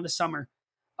song of the summer?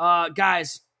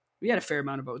 Guys, we had a fair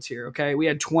amount of votes here, okay? We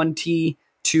had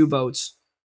 22 votes.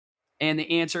 And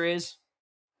the answer is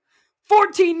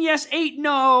 14 yes, 8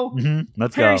 no. Mm-hmm.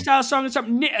 Let's Harry go. Styles song of the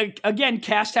summer. Again,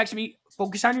 Cass texted me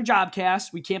focus on your job,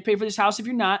 Cass. We can't pay for this house if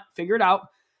you're not. Figure it out.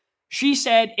 She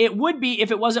said it would be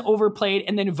if it wasn't overplayed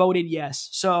and then voted yes.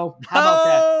 So how about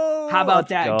that? How about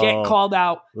that? Go. Get called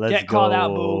out. Let's called go.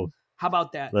 out, boom. How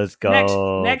about that? Let's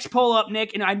go. Next poll up,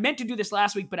 Nick. And I meant to do this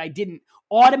last week, but I didn't.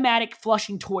 Automatic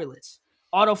flushing toilets.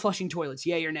 Auto flushing toilets.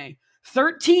 Yay or nay?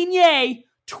 13 yay,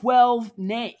 12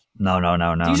 nay. No.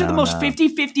 These are the most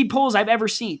 50-50 polls I've ever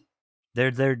seen.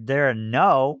 They're a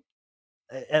no.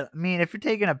 I mean, if you're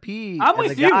taking a pee, I'm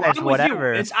with you. I'm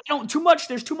whatever. with you. I don't too much.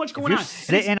 There's too much going on.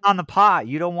 Sitting on the pot,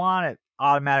 you don't want it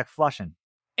automatic flushing.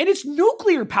 And it's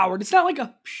nuclear powered. It's not like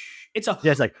a. It's a.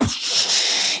 Yeah, it's like.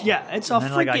 Yeah, it's a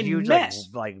freaking like a huge, mess.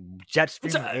 Like jet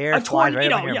stream of air a flies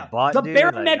tornado. right on your butt. The dude.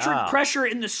 barometric pressure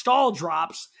in the stall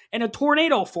drops, and a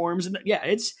tornado forms. And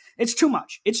it's too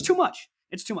much. It's too much.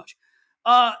 It's too much.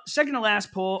 Second to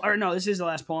last poll, or no, this is the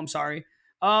last poll. I'm sorry.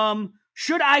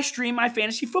 Should I stream my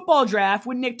fantasy football draft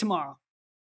with Nick tomorrow?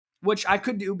 Which I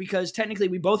could do because technically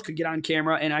we both could get on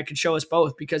camera and I could show us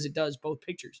both because it does both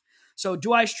pictures. So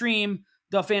do I stream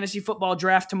the fantasy football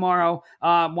draft tomorrow?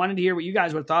 Wanted to hear what you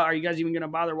guys would have thought. Are you guys even going to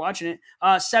bother watching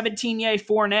it? 17 yay,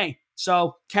 4 nay.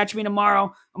 So catch me tomorrow.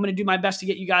 I'm going to do my best to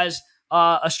get you guys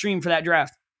a stream for that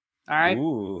draft. All right.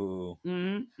 Ooh.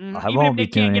 Mm-hmm. I Even won't if be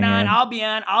Nick can't get tuning in. I'll be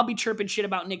on. I'll be chirping shit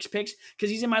about Nick's picks because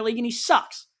he's in my league and he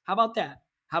sucks. How about that?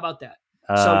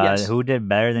 So yes. Who did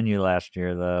better than you last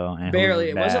year though? And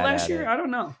barely. Was it last year? I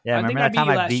don't know. Yeah, remember that time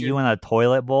I beat you in a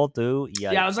toilet bowl too?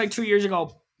 Yeah, it was like 2 years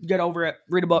ago. Get over it.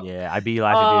 Read a book. Yeah, I beat you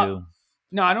last year too.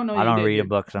 No, I don't know. I don't read a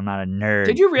book because I'm not a nerd.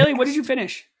 Did you really? What did you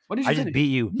finish? I just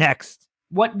beat you. Next.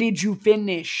 What did you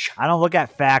finish? I don't look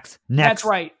at facts. Next. That's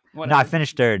right. Whatever. No, I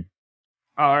finished third.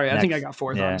 Oh, all right. Next. I think I got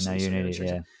fourth. Yeah, honestly, no, you're an idiot.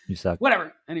 Yeah, you suck.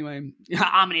 Whatever. Anyway,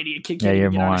 I'm an idiot. Kid can't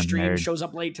even get on a stream. Nerd. Shows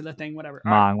up late to the thing. Whatever.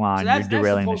 Come on. So you're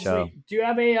derailing the show. Do you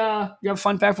have a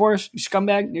fun fact for us, you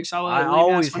scumbag? Nick Sawa. I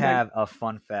always have a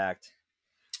fun fact.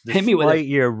 Hit me with it.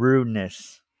 Your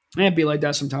rudeness. It'd be like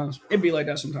that sometimes. Hit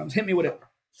me with it.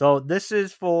 So this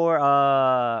is for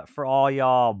all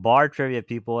y'all bar trivia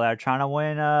people that are trying to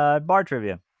win bar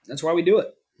trivia. That's why we do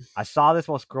it. I saw this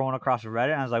while scrolling across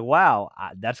Reddit, and I was like, wow,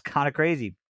 that's kind of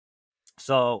crazy.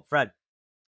 So, Fred,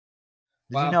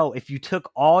 did you know if you took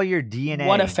all your DNA...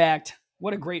 What a fact.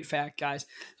 What a great fact, guys.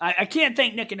 I can't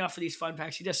thank Nick enough for these fun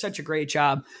facts. He does such a great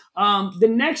job. The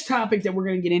next topic that we're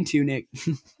going to get into, Nick...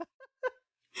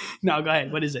 No, go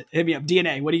ahead. What is it? Hit me up.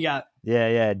 DNA. What do you got?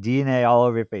 Yeah. DNA all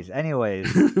over your face. Anyways,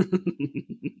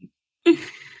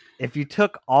 if you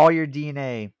took all your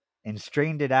DNA and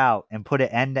strained it out and put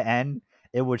it end to end,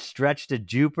 it would stretch to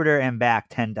Jupiter and back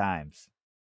 10 times.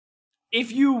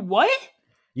 If you what?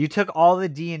 You took all the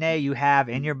DNA you have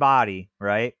in your body,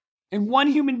 right? In one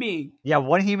human being. Yeah,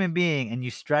 one human being, and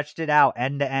you stretched it out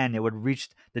end to end, it would reach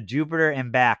the Jupiter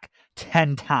and back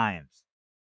 10 times.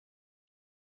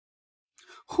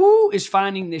 Who is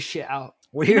finding this shit out?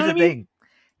 Well, here's the thing.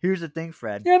 Here's the thing,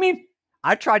 Fred. You know what I mean?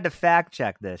 I tried to fact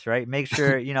check this, right? Make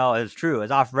sure, it's true.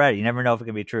 It's off Reddit. You never know if it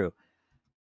can be true.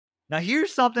 Now,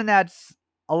 here's something that's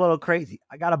a little crazy.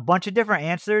 I got a bunch of different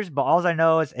answers, but all I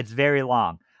know is it's very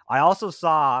long. I also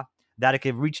saw that it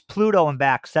could reach Pluto and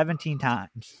back 17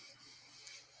 times.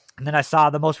 And then I saw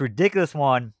the most ridiculous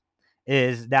one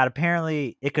is that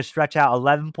apparently it could stretch out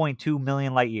 11.2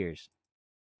 million light years.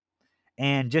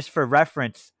 And just for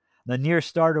reference, the nearest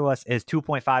star to us is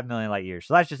 2.5 million light years.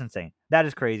 So that's just insane. That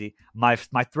is crazy. My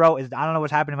throat is, I don't know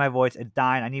what's happening to my voice. It's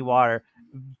dying. I need water.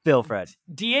 Phil, Fred.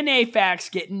 DNA facts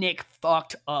get Nick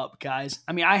fucked up, guys.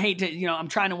 I mean, I hate to, I'm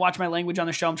trying to watch my language on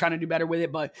the show. I'm trying to do better with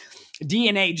it, but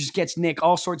DNA just gets Nick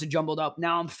all sorts of jumbled up.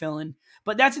 Now I'm filling.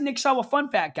 But that's a Nick Sawa fun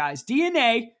fact, guys.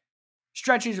 DNA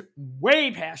stretches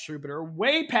way past Jupiter,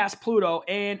 way past Pluto,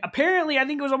 and apparently I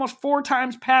think it was almost 4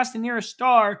 times past the nearest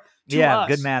star to us.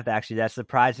 Good math, actually. That's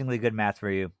surprisingly good math for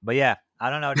you. But yeah, I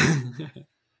don't know.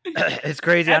 It's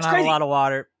crazy. That's I don't have a lot of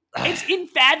water. It's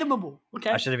unfathomable. Okay,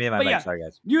 I should have been my mic. Sorry,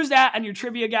 guys. Use that on your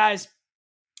trivia, guys.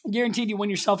 Guaranteed you win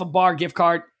yourself a bar gift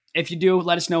card. If you do,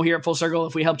 let us know here at Full Circle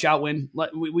if we helped you out win.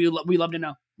 We love to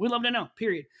know. We love to know.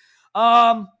 Period.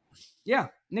 Yeah,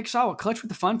 Nick Sawa, clutch with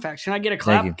the fun facts. Can I get a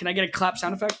clap? Can I get a clap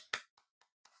sound effect?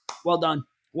 Well done.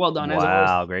 Well done.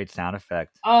 Wow, great sound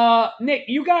effect. Nick,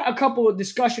 you got a couple of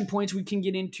discussion points we can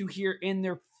get into here, and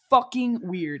they're fucking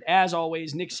weird. As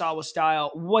always, Nick Sawa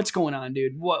style. What's going on,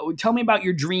 dude? Tell me about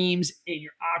your dreams and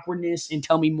your awkwardness, and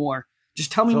tell me more.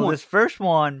 Just tell me more. This first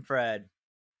one, Fred,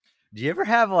 do you ever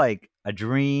have like a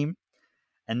dream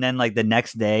and then like the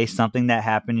next day something that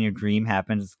happened in your dream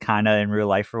happens kind of in real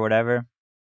life or whatever?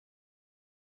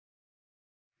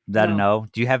 Is that a no?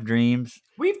 Do you have dreams?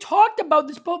 We've talked about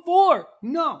this before.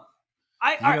 No.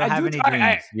 You don't have any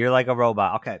dreams. You're like a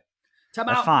robot. Okay.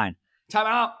 That's fine. Time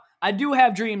out. I do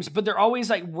have dreams, but they're always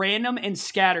like random and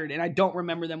scattered, and I don't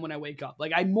remember them when I wake up.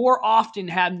 Like I more often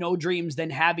have no dreams than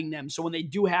having them. So when they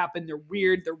do happen, they're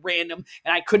weird, they're random,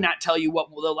 and I could not tell you what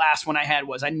the last one I had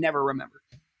was. I never remember.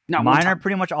 Not Mine are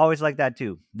pretty much always like that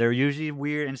too. They're usually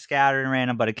weird and scattered and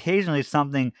random, but occasionally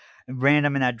something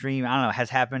random in that dream, I don't know, has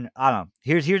happened. I don't know.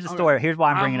 Here's the story. Here's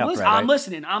why I'm bringing it up. I'm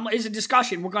listening. It's a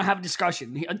discussion. We're going to have a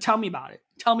discussion. Tell me about it.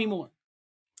 Tell me more.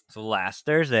 So last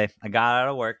Thursday, I got out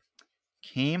of work,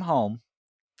 came home.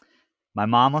 My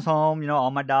mom was home,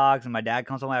 all my dogs, and my dad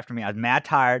comes home after me. I was mad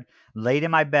tired, laid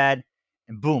in my bed,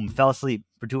 and boom, fell asleep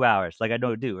for 2 hours like I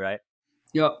don't do, right?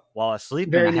 Yep. While I was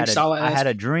sleeping, I had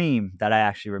a dream that I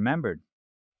actually remembered.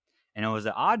 And it was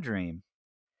an odd dream.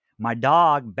 My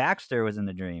dog, Baxter, was in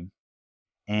the dream.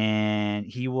 And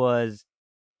me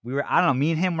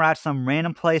and him were at some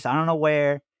random place, I don't know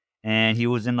where. And he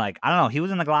was in he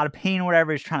was in a lot of pain or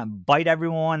whatever. He's trying to bite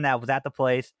everyone that was at the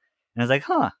place. And I was like,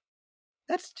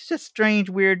 that's just a strange,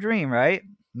 weird dream, right?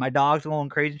 My dog's going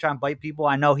crazy trying to bite people.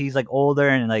 I know he's older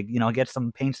and gets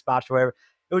some pain spots or whatever.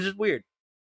 It was just weird.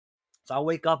 So I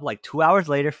wake up 2 hours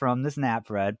later from this nap,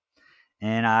 Fred,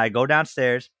 and I go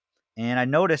downstairs and I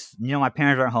notice, my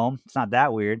parents aren't home. It's not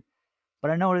that weird,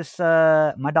 but I notice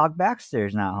my dog Baxter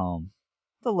is not home.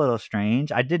 It's a little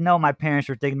strange. I did know my parents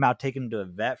were thinking about taking him to a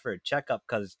vet for a checkup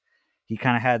because he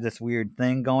kind of had this weird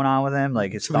thing going on with him,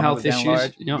 his some health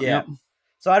issues. Yep.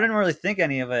 So I didn't really think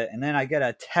any of it, and then I get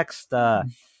a text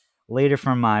later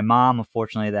from my mom,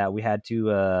 unfortunately, that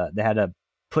they had to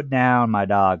put down my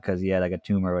dog because he had a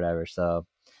tumor or whatever. So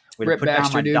we had to put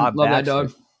Baxter, down my dog. Love Baxter. that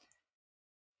dog.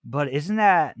 But isn't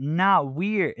that not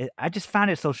weird? I just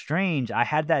found it so strange. I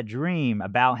had that dream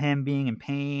about him being in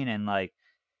pain and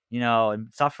and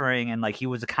suffering, and he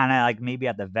was kind of maybe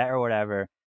at the vet or whatever.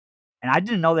 And I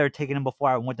didn't know they were taking him before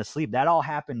I went to sleep. That all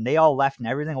happened. They all left and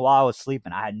everything while I was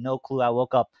sleeping. I had no clue. I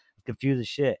woke up confused as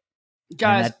shit.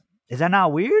 Guys, is that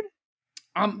not weird?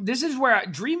 This is where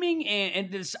dreaming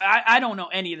and this, I don't know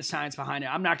any of the science behind it.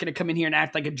 I'm not going to come in here and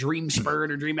act like a dream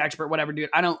spurt or dream expert, whatever, dude.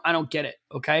 I don't get it.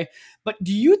 Okay. But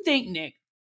do you think, Nick,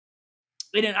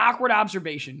 in an awkward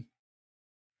observation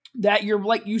that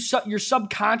your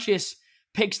subconscious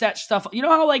picks that stuff? You know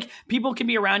how people can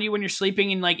be around you when you're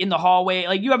sleeping and in the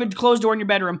hallway, you have a closed door in your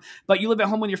bedroom, but you live at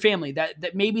home with your family,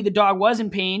 that maybe the dog was in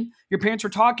pain. Your parents were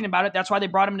talking about it. That's why they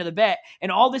brought him to the vet.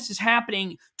 And all this is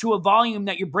happening to a volume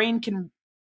that your brain can.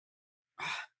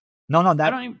 No, that I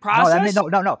don't even process.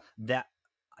 No.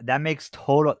 That makes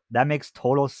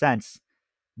total sense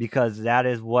because that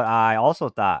is what I also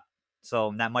thought.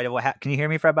 So that might have can you hear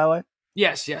me, Fred? By the way,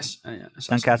 yes.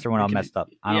 Suncaster went all messed up.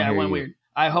 It went weird.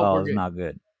 I hope we're good. It's not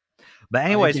good. But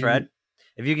anyways, Fred,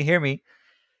 if you can hear me,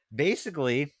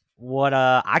 basically what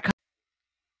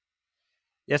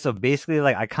so basically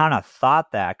I kind of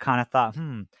thought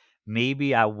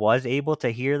maybe I was able to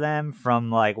hear them from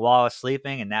while I was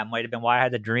sleeping, and that might have been why I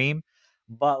had the dream.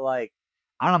 But I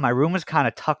don't know, my room was kind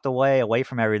of tucked away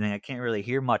from everything. I can't really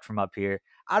hear much from up here.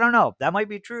 I don't know. That might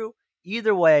be true.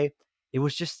 Either way, it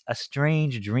was just a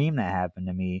strange dream that happened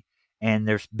to me. And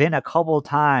there's been a couple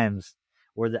times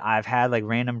where I've had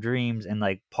random dreams, and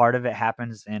part of it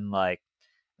happens and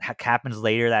happens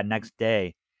later that next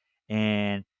day.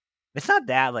 And it's not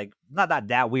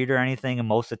that weird or anything, and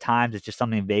most of the times it's just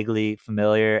something vaguely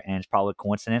familiar, and it's probably a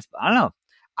coincidence. But I don't know.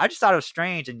 I just thought it was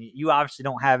strange, and you obviously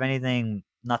don't have nothing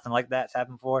like that's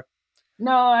happened before.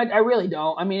 No, I really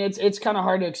don't. I mean, it's kind of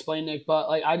hard to explain, Nick, but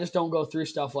I just don't go through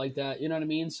stuff like that. You know what I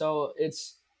mean? So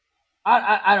it's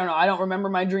I don't know. I don't remember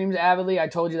my dreams avidly. I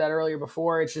told you that earlier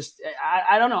before. It's just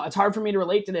I don't know. It's hard for me to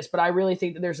relate to this, but I really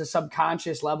think that there's a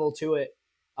subconscious level to it.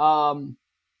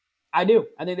 I do.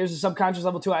 I think there's a subconscious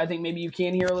level to it. I think maybe you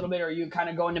can hear a little bit, or you kind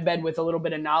of go into bed with a little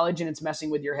bit of knowledge and it's messing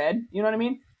with your head. You know what I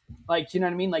mean? You know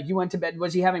what I mean? You went to bed.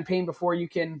 Was he having pain before you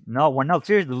can? No,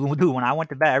 seriously, dude, when I went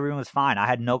to bed, everyone was fine. I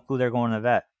had no clue they were going to the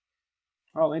vet.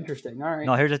 Oh, interesting. All right.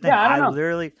 No, here's the thing. Yeah,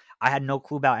 I had no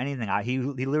clue about anything. He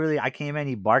literally, I came in,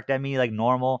 he barked at me like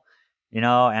normal, and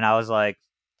I was like,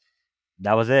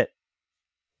 that was it.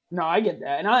 No, I get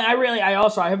that. And I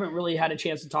haven't really had a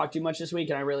chance to talk too much this week,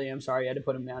 and I really am sorry I had to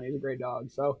put him down. He's a great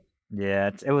dog. So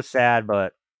yeah, it was sad,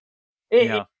 but he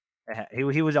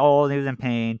was old, he was in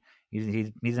pain.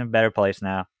 He's in a better place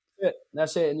now.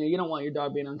 That's it. And you don't want your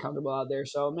dog being uncomfortable out there,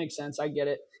 so it makes sense. I get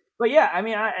it. But yeah, I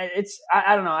mean,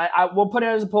 I don't know. I will put it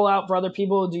as a pull out for other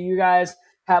people. Do you guys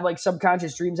have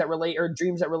subconscious dreams that relate, or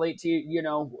dreams that relate to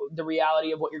the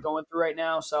reality of what you're going through right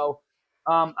now? So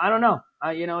I don't know.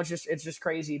 It's just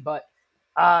crazy. But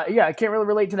yeah, I can't really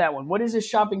relate to that one. What is this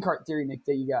shopping cart theory, Nick,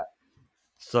 that you got?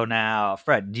 So now,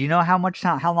 Fred, do you know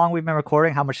how long we've been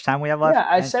recording? How much time we have left? Yeah,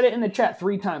 I said it in the chat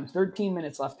 3 times. 13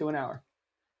 minutes left to an hour.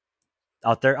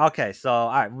 Out there. Okay, so all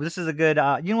right, this is a good.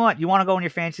 You know what? You want to go in your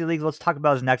fantasy leagues? Let's talk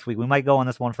about this next week. We might go on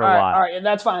this one for a while. All right,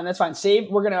 that's fine. Save.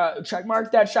 We're gonna check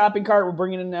mark that shopping cart. We're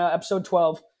bringing in episode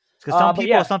 12.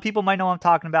 Because some people might know what I'm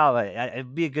talking about. But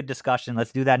it'd be a good discussion.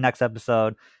 Let's do that next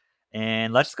episode,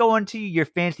 and let's go into your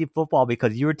fantasy football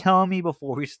because you were telling me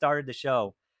before we started the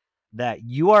show that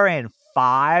you are in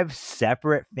 5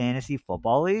 separate fantasy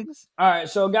football leagues. All right,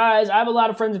 so guys, I have a lot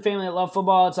of friends and family that love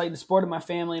football. It's like the sport of my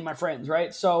family and my friends,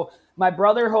 right? So my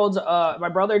brother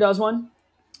does one.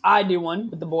 I do one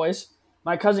with the boys.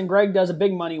 My cousin Greg does a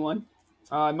big money one.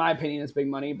 In my opinion, it's big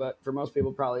money, but for most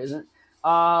people, it probably isn't.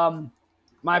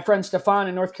 My friend Stefan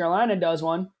in North Carolina does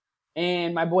one,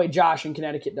 and my boy Josh in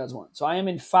Connecticut does one. So I am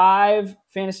in 5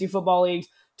 fantasy football leagues,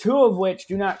 2 of which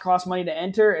do not cost money to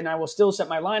enter, and I will still set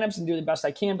my lineups and do the best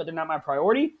I can, but they're not my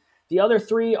priority. The other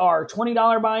 3 are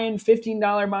 $20 buy-in,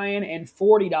 $15 buy-in, and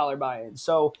 $40 buy-in.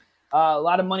 So a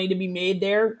lot of money to be made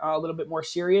there, a little bit more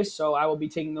serious, so I will be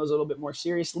taking those a little bit more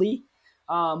seriously.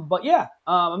 But yeah,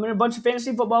 I'm in a bunch of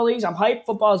fantasy football leagues. I'm hyped.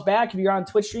 Football is back. If you're on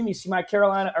Twitch stream, you see my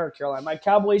my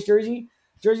Cowboys jersey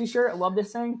shirt. I love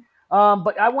this thing.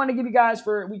 But I want to give you guys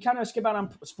we kind of skip out on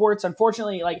sports.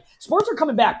 Unfortunately, like sports are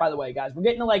coming back, by the way, guys. We're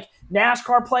getting to like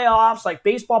NASCAR playoffs, like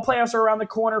baseball playoffs are around the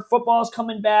corner. Football's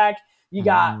coming back. You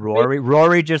got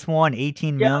Rory just won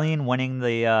 $18 million, winning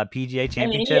the PGA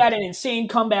Championship. And he had an insane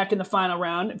comeback in the final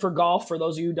round for golf. For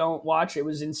those of you who don't watch, it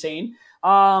was insane.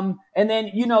 And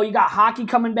then, you got hockey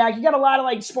coming back. You got a lot of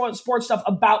like sports stuff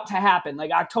about to happen.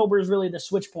 Like October is really the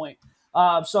switch point.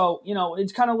 So,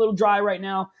 it's kind of a little dry right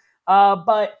now.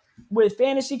 But with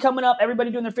fantasy coming up,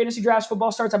 everybody doing their fantasy drafts,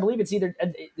 football starts. I believe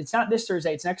it's not this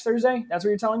Thursday. It's next Thursday. That's what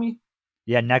you're telling me?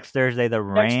 Yeah, next Thursday,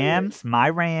 my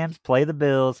Rams play the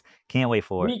Bills. Can't wait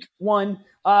for it. Week 1.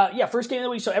 First game of the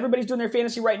week. So everybody's doing their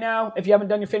fantasy right now. If you haven't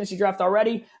done your fantasy draft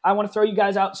already, I want to throw you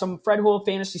guys out some Fred Hool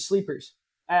fantasy sleepers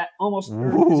at almost.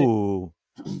 Ooh.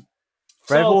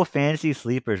 Fred Hool fantasy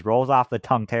sleepers rolls off the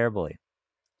tongue terribly.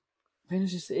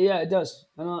 Yeah, it does.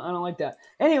 I don't like that.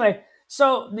 Anyway,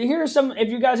 so here are some. If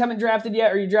you guys haven't drafted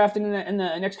yet, or you're drafting in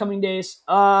the next coming days,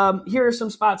 here are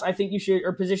some spots I think you should,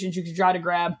 or positions you should try to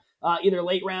grab. Either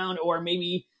late round or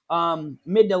maybe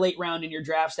mid to late round in your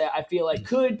drafts that I feel like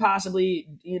could possibly,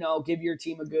 give your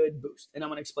team a good boost. And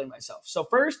I'm going to explain myself. So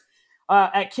first,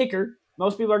 at kicker,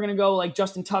 most people are going to go like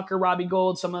Justin Tucker, Robbie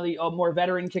Gould, some of the more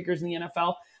veteran kickers in the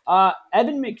NFL.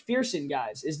 Evan McPherson,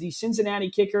 guys, is the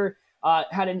Cincinnati kicker.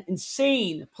 Had an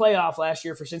insane playoff last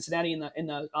year for Cincinnati in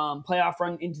the playoff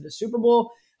run into the Super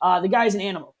Bowl. The guy's an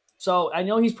animal. So I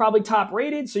know he's probably top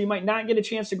rated, so you might not get a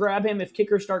chance to grab him if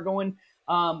kickers start going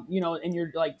and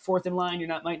you're like 4th in line,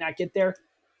 might not get there.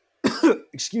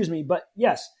 Excuse me, but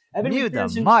yes, Evan Mute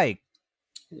McPherson. the mic.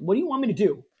 What do you want me to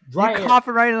do? You're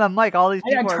coughing right in the mic. All these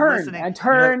people are listening. I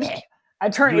turned.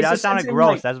 Dude, that sounded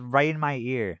gross. Mic. That's right in my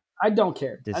ear. I don't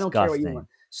care. Disgusting. I don't care what you want.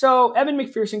 So Evan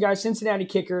McPherson, guys, Cincinnati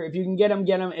kicker. If you can get him,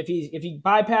 get him. If he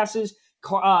bypasses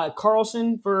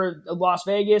Carlson for Las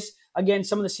Vegas, again,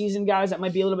 some of the seasoned guys that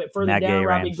might be a little bit further Matt down. Gay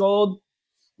Robbie Rams. Gould,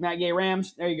 Matt Gay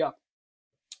Rams. There you go.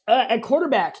 At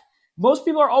quarterback, most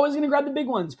people are always going to grab the big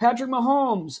ones. Patrick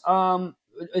Mahomes.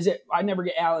 Is it? I never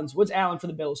get Allen's. What's Allen for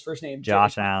the Bills? First name?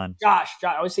 Josh Allen. Josh.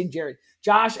 I always say Jared.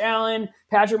 Josh Allen.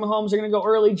 Patrick Mahomes are going to go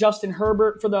early. Justin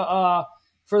Herbert for the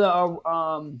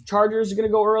Chargers are going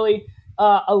to go early.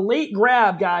 A late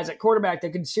grab, guys, at quarterback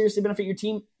that could seriously benefit your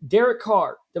team. Derek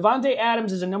Carr. Devontae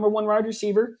Adams is a number 1 wide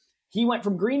receiver. He went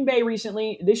from Green Bay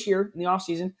recently this year in the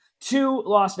offseason to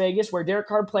Las Vegas, where Derek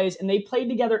Carr plays, and they played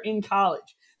together in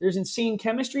college. There's insane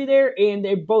chemistry there, and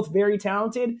they're both very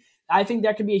talented. I think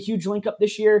that could be a huge link up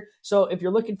this year. So if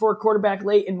you're looking for a quarterback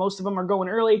late, and most of them are going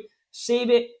early,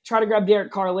 save it. Try to grab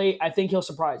Derek Carr late. I think he'll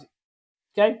surprise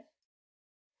you. Okay?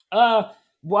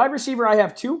 Wide receiver, I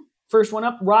have 2. First one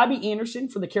up, Robbie Anderson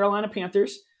for the Carolina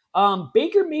Panthers.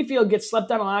 Baker Mayfield gets slept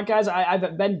on a lot, guys.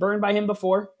 I've been burned by him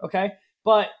before, okay?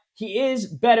 But he is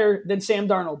better than Sam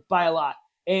Darnold by a lot.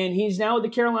 And he's now with the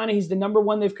Carolina. He's the number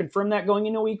 1. They've confirmed that going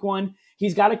into week 1.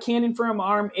 He's got a cannon for an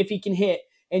arm if he can hit.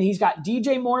 And he's got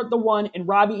DJ Moore at the 1 and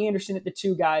Robbie Anderson at the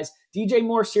 2, guys. DJ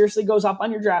Moore seriously goes up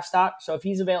on your draft stock. So if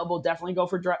he's available, definitely go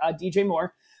for DJ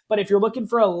Moore. But if you're looking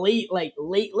for a late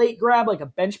grab, like a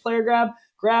bench player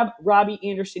grab Robbie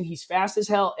Anderson. He's fast as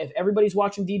hell. If everybody's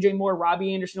watching DJ Moore,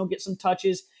 Robbie Anderson will get some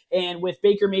touches. And with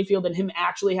Baker Mayfield and him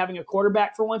actually having a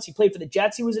quarterback for once, he played for the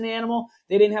Jets. He was an animal.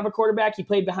 They didn't have a quarterback. He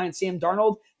played behind Sam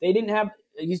Darnold.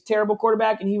 He's a terrible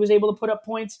quarterback, and he was able to put up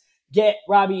points. Get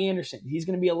Robbie Anderson. He's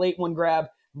going to be a late one grab.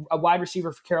 a wide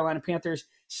receiver for Carolina Panthers.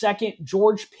 Second,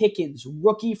 George Pickens,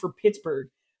 rookie for Pittsburgh.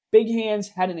 Big hands,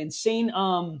 had an insane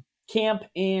camp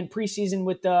and preseason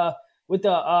with the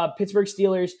Pittsburgh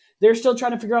Steelers. They're still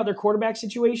trying to figure out their quarterback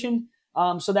situation,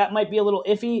 so that might be a little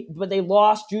iffy. But they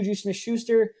lost Juju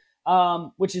Smith-Schuster,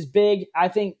 which is big. I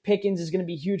think Pickens is going to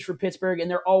be huge for Pittsburgh,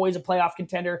 and they're always a playoff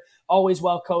contender, always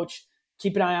well coached.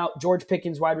 Keep an eye out. George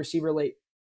Pickens, wide receiver late.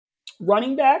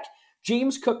 Running back,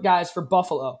 James Cook, guys, for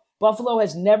Buffalo. Buffalo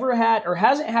has never had or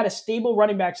hasn't had a stable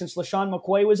running back since LaShawn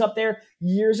McCoy was up there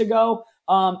years ago.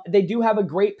 They do have a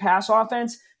great pass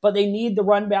offense, but they need the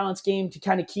run balance game to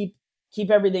kind of keep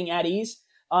everything at ease.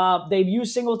 They've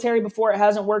used Singletary before. It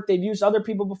hasn't worked. They've used other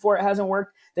people before. It hasn't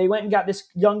worked. They went and got this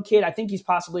young kid. I think he's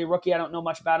possibly a rookie. I don't know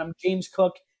much about him. James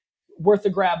Cook, worth a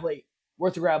grab late.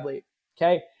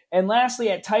 Okay. And lastly,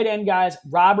 at tight end, guys,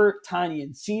 Robert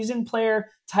Tonyan, seasoned player,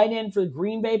 tight end for the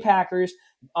Green Bay Packers.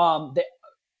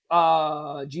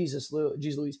 Jesus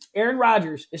Louise. Aaron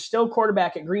Rodgers is still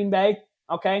quarterback at Green Bay,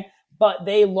 okay? But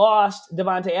they lost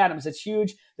Devontae Adams. It's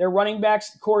huge. Their running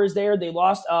backs core is there. They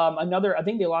lost another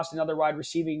piece of their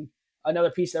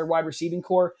wide receiving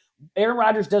core. Aaron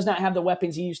Rodgers does not have the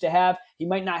weapons he used to have. He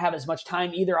might not have as much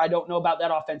time either. I don't know about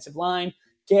that offensive line.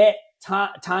 Get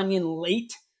Tonyan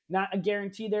late. Not a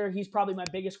guarantee there. He's probably my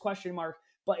biggest question mark.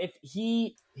 But if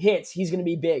he hits, he's going to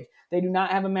be big. They do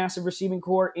not have a massive receiving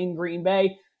core in Green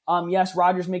Bay. Yes,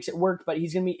 Rodgers makes it work, but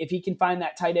he's going to be, if he can find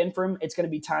that tight end for him, it's going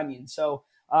to be Tonyan. So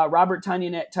Robert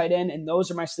Tonyan at tight end, and those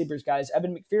are my sleepers, guys.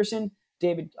 Evan McPherson,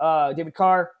 David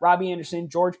Carr, Robbie Anderson,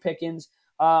 George Pickens,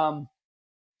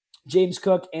 James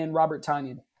Cook, and Robert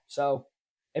Tonyan. So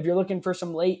if you're looking for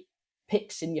some late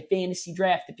picks in your fantasy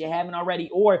draft, if you haven't already,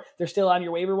 or they're still on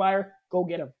your waiver wire, go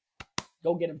get them.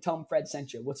 Go get them. Tell them Fred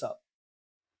sent you. What's up?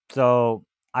 So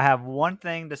I have one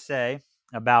thing to say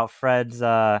about Fred's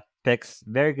picks.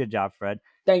 Very good job, Fred.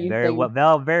 Thank you. Very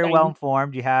well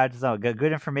informed. You had some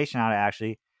good information on it,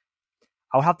 actually.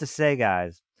 I would have to say,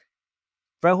 guys,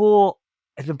 Fred Hool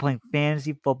has been playing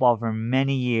fantasy football for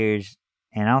many years,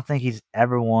 and I don't think he's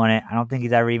ever won it. I don't think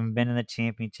he's ever even been in the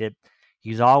championship.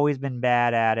 He's always been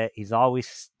bad at it. He's always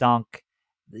stunk.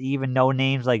 Even no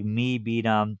names like me beat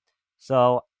him.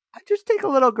 So I just take a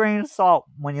little grain of salt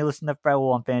when you listen to Fred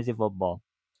Hool on fantasy football.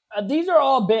 These are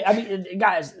all big. I mean,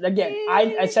 guys, again,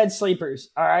 I said sleepers.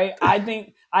 All right. I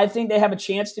think they have a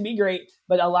chance to be great,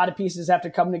 but a lot of pieces have to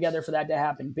come together for that to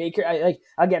happen. Baker,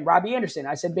 again, Robbie Anderson.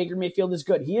 I said Baker Mayfield is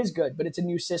good. He is good, but it's a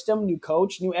new system, new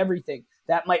coach, new everything.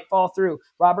 That might fall through.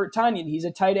 Robert Tonyan, he's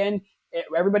a tight end.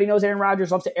 Everybody knows Aaron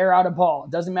Rodgers loves to air out a ball.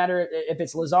 It doesn't matter if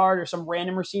it's Lazard or some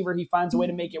random receiver. He finds a way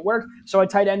to make it work. So a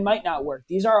tight end might not work.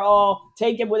 These are all,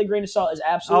 take it with a grain of salt, is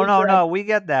absolutely correct. No, we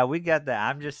get that.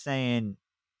 I'm just saying,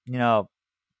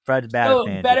 Fred's bad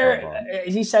at fantasy football.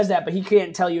 He says that, but he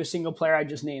can't tell you a single player I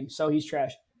just named, so he's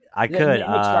trash. I could.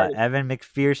 Evan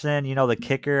McPherson, the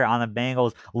kicker on the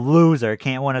Bengals, loser,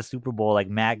 can't win a Super Bowl like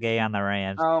Matt Gay on the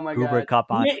Rams. Oh my Cooper God.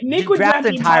 Kupp on. Nick would draft the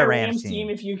entire Rams team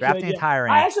if you draft could. The entire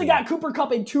Rams I actually team. got Cooper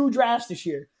Kupp in 2 drafts this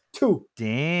year. 2.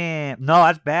 Damn. No,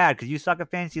 that's bad because you suck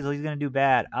at fantasy, so he's going to do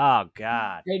bad. Oh,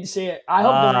 God. Hate to see it. I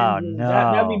hope the Rams win.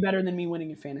 That would be better than me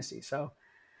winning in fantasy. So,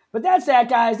 but that's that,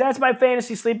 guys. That's my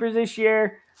fantasy sleepers this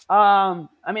year.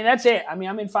 That's it.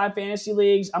 I'm in 5 fantasy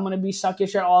leagues. I'm going to be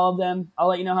suckish at all of them. I'll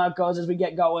let you know how it goes as we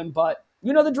get going, but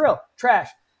you know the drill. Trash.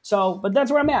 So, but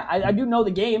that's where I'm at. I do know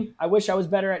the game. I wish I was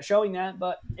better at showing that,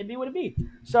 but it'd be what it be.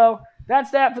 So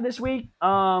that's that for this week.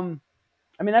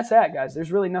 That's that, guys.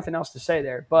 There's really nothing else to say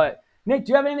there. But Nick,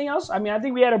 do you have anything else? I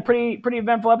think we had a pretty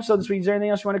eventful episode this week. Is there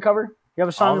anything else you want to cover? You have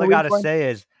a song? All I got to say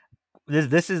is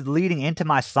this is leading into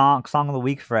my song of the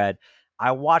week, Fred.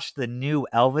 I watched the new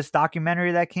Elvis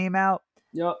documentary that came out.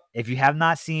 Yep. If you have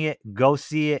not seen it, go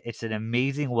see it. It's an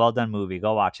amazing, well done movie.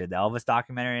 Go watch it. The Elvis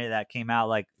documentary that came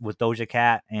out with Doja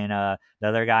Cat and the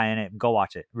other guy in it. Go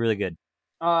watch it. Really good.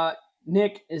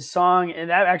 Nick, his song,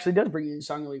 and that actually does bring you the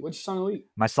song of the week. What's your song of the week?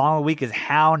 My song of the week is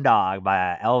Hound Dog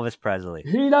by Elvis Presley.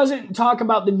 He doesn't talk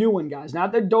about the new one, guys.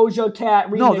 Not the Doja Cat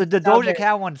remix. No, the Doja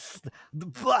Cat one's...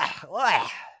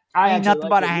 Ain't nothing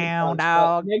but a hound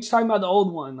dog. Nick's talking about the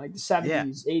old one, like the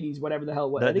 70s, 80s, whatever the hell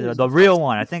it was. The real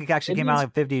one. I think it actually came out in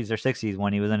the 50s or 60s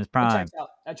when he was in his prime.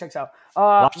 That checks out.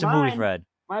 Watch the movie, Fred.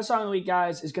 My song of the week,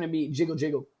 guys, is going to be Jiggle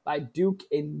Jiggle by Duke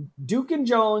and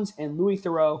Jones and Louis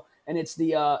Theroux. And it's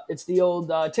the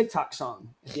old TikTok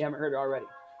song, if you haven't heard it already.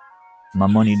 My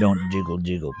money don't jiggle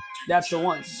jiggle. That's the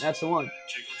one. Jiggle, jiggle.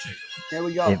 There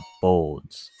we go. It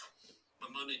folds. My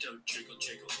money don't jiggle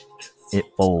jiggle. It It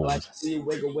folds. Like to see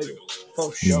wiggle, wiggle.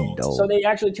 For sure. So they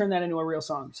actually turned that into a real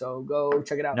song. So go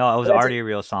check it out. No, it was already a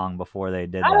real song before they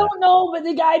did that. I don't know, but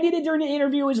the guy did it during the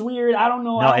interview. Is weird. I don't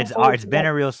know. No, it's been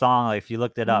a real song. Like, if you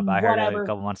looked it up, I heard it a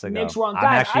couple months ago. I'm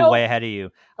actually way ahead of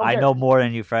you. I know more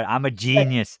than you, Fred. I'm a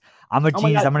genius. I'm a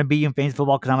genius. I'm going to beat you in fantasy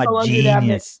football because I'm a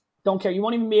genius. Don't care. You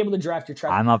won't even be able to draft your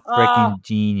track. I'm a freaking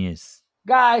genius.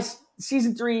 Guys,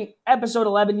 season 3, episode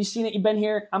 11. You've seen it. You've been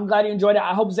here. I'm glad you enjoyed it.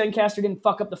 I hope Zencastr didn't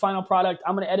fuck up the final product.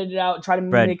 I'm going to edit it out and try to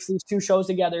mix these 2 shows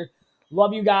together.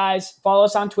 Love you guys. Follow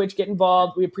us on Twitch. Get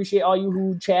involved. We appreciate all you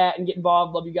who chat and get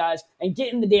involved. Love you guys. And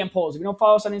get in the damn polls. If you don't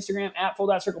follow us on Instagram, at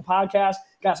Full.Circle Podcast,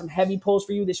 got some heavy polls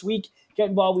for you this week. Get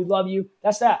involved. We love you.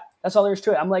 That's that. That's all there is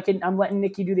to it. I'm letting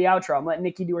Nikki do the outro. I'm letting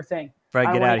Nikki do her thing.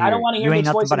 Fred, get out of here. I don't want to hear you ain't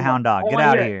nothing but a hound dog. Get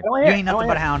out of here. You ain't nothing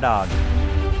but a hound dog.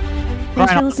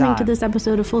 Thanks for listening to this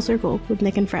episode of Full Circle with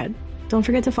Nick and Fred. Don't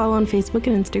forget to follow on Facebook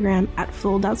and Instagram at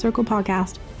Full.Circle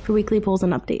Podcast for weekly polls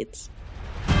and updates.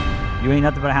 You ain't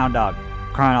nothing but a hound dog.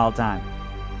 Crying all the time.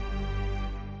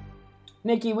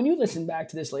 Nikki, when you listen back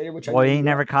to this later, which you ain't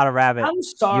never caught a rabbit. I'm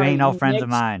sorry. You ain't no friends of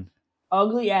mine.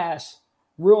 Ugly ass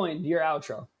ruined your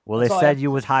outro. Well, they said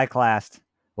you was high classed.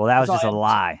 Well, that was just a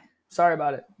lie. Sorry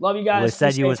about it. Love you guys. Well, they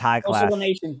said you was high class.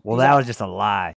 Well, that was just a lie.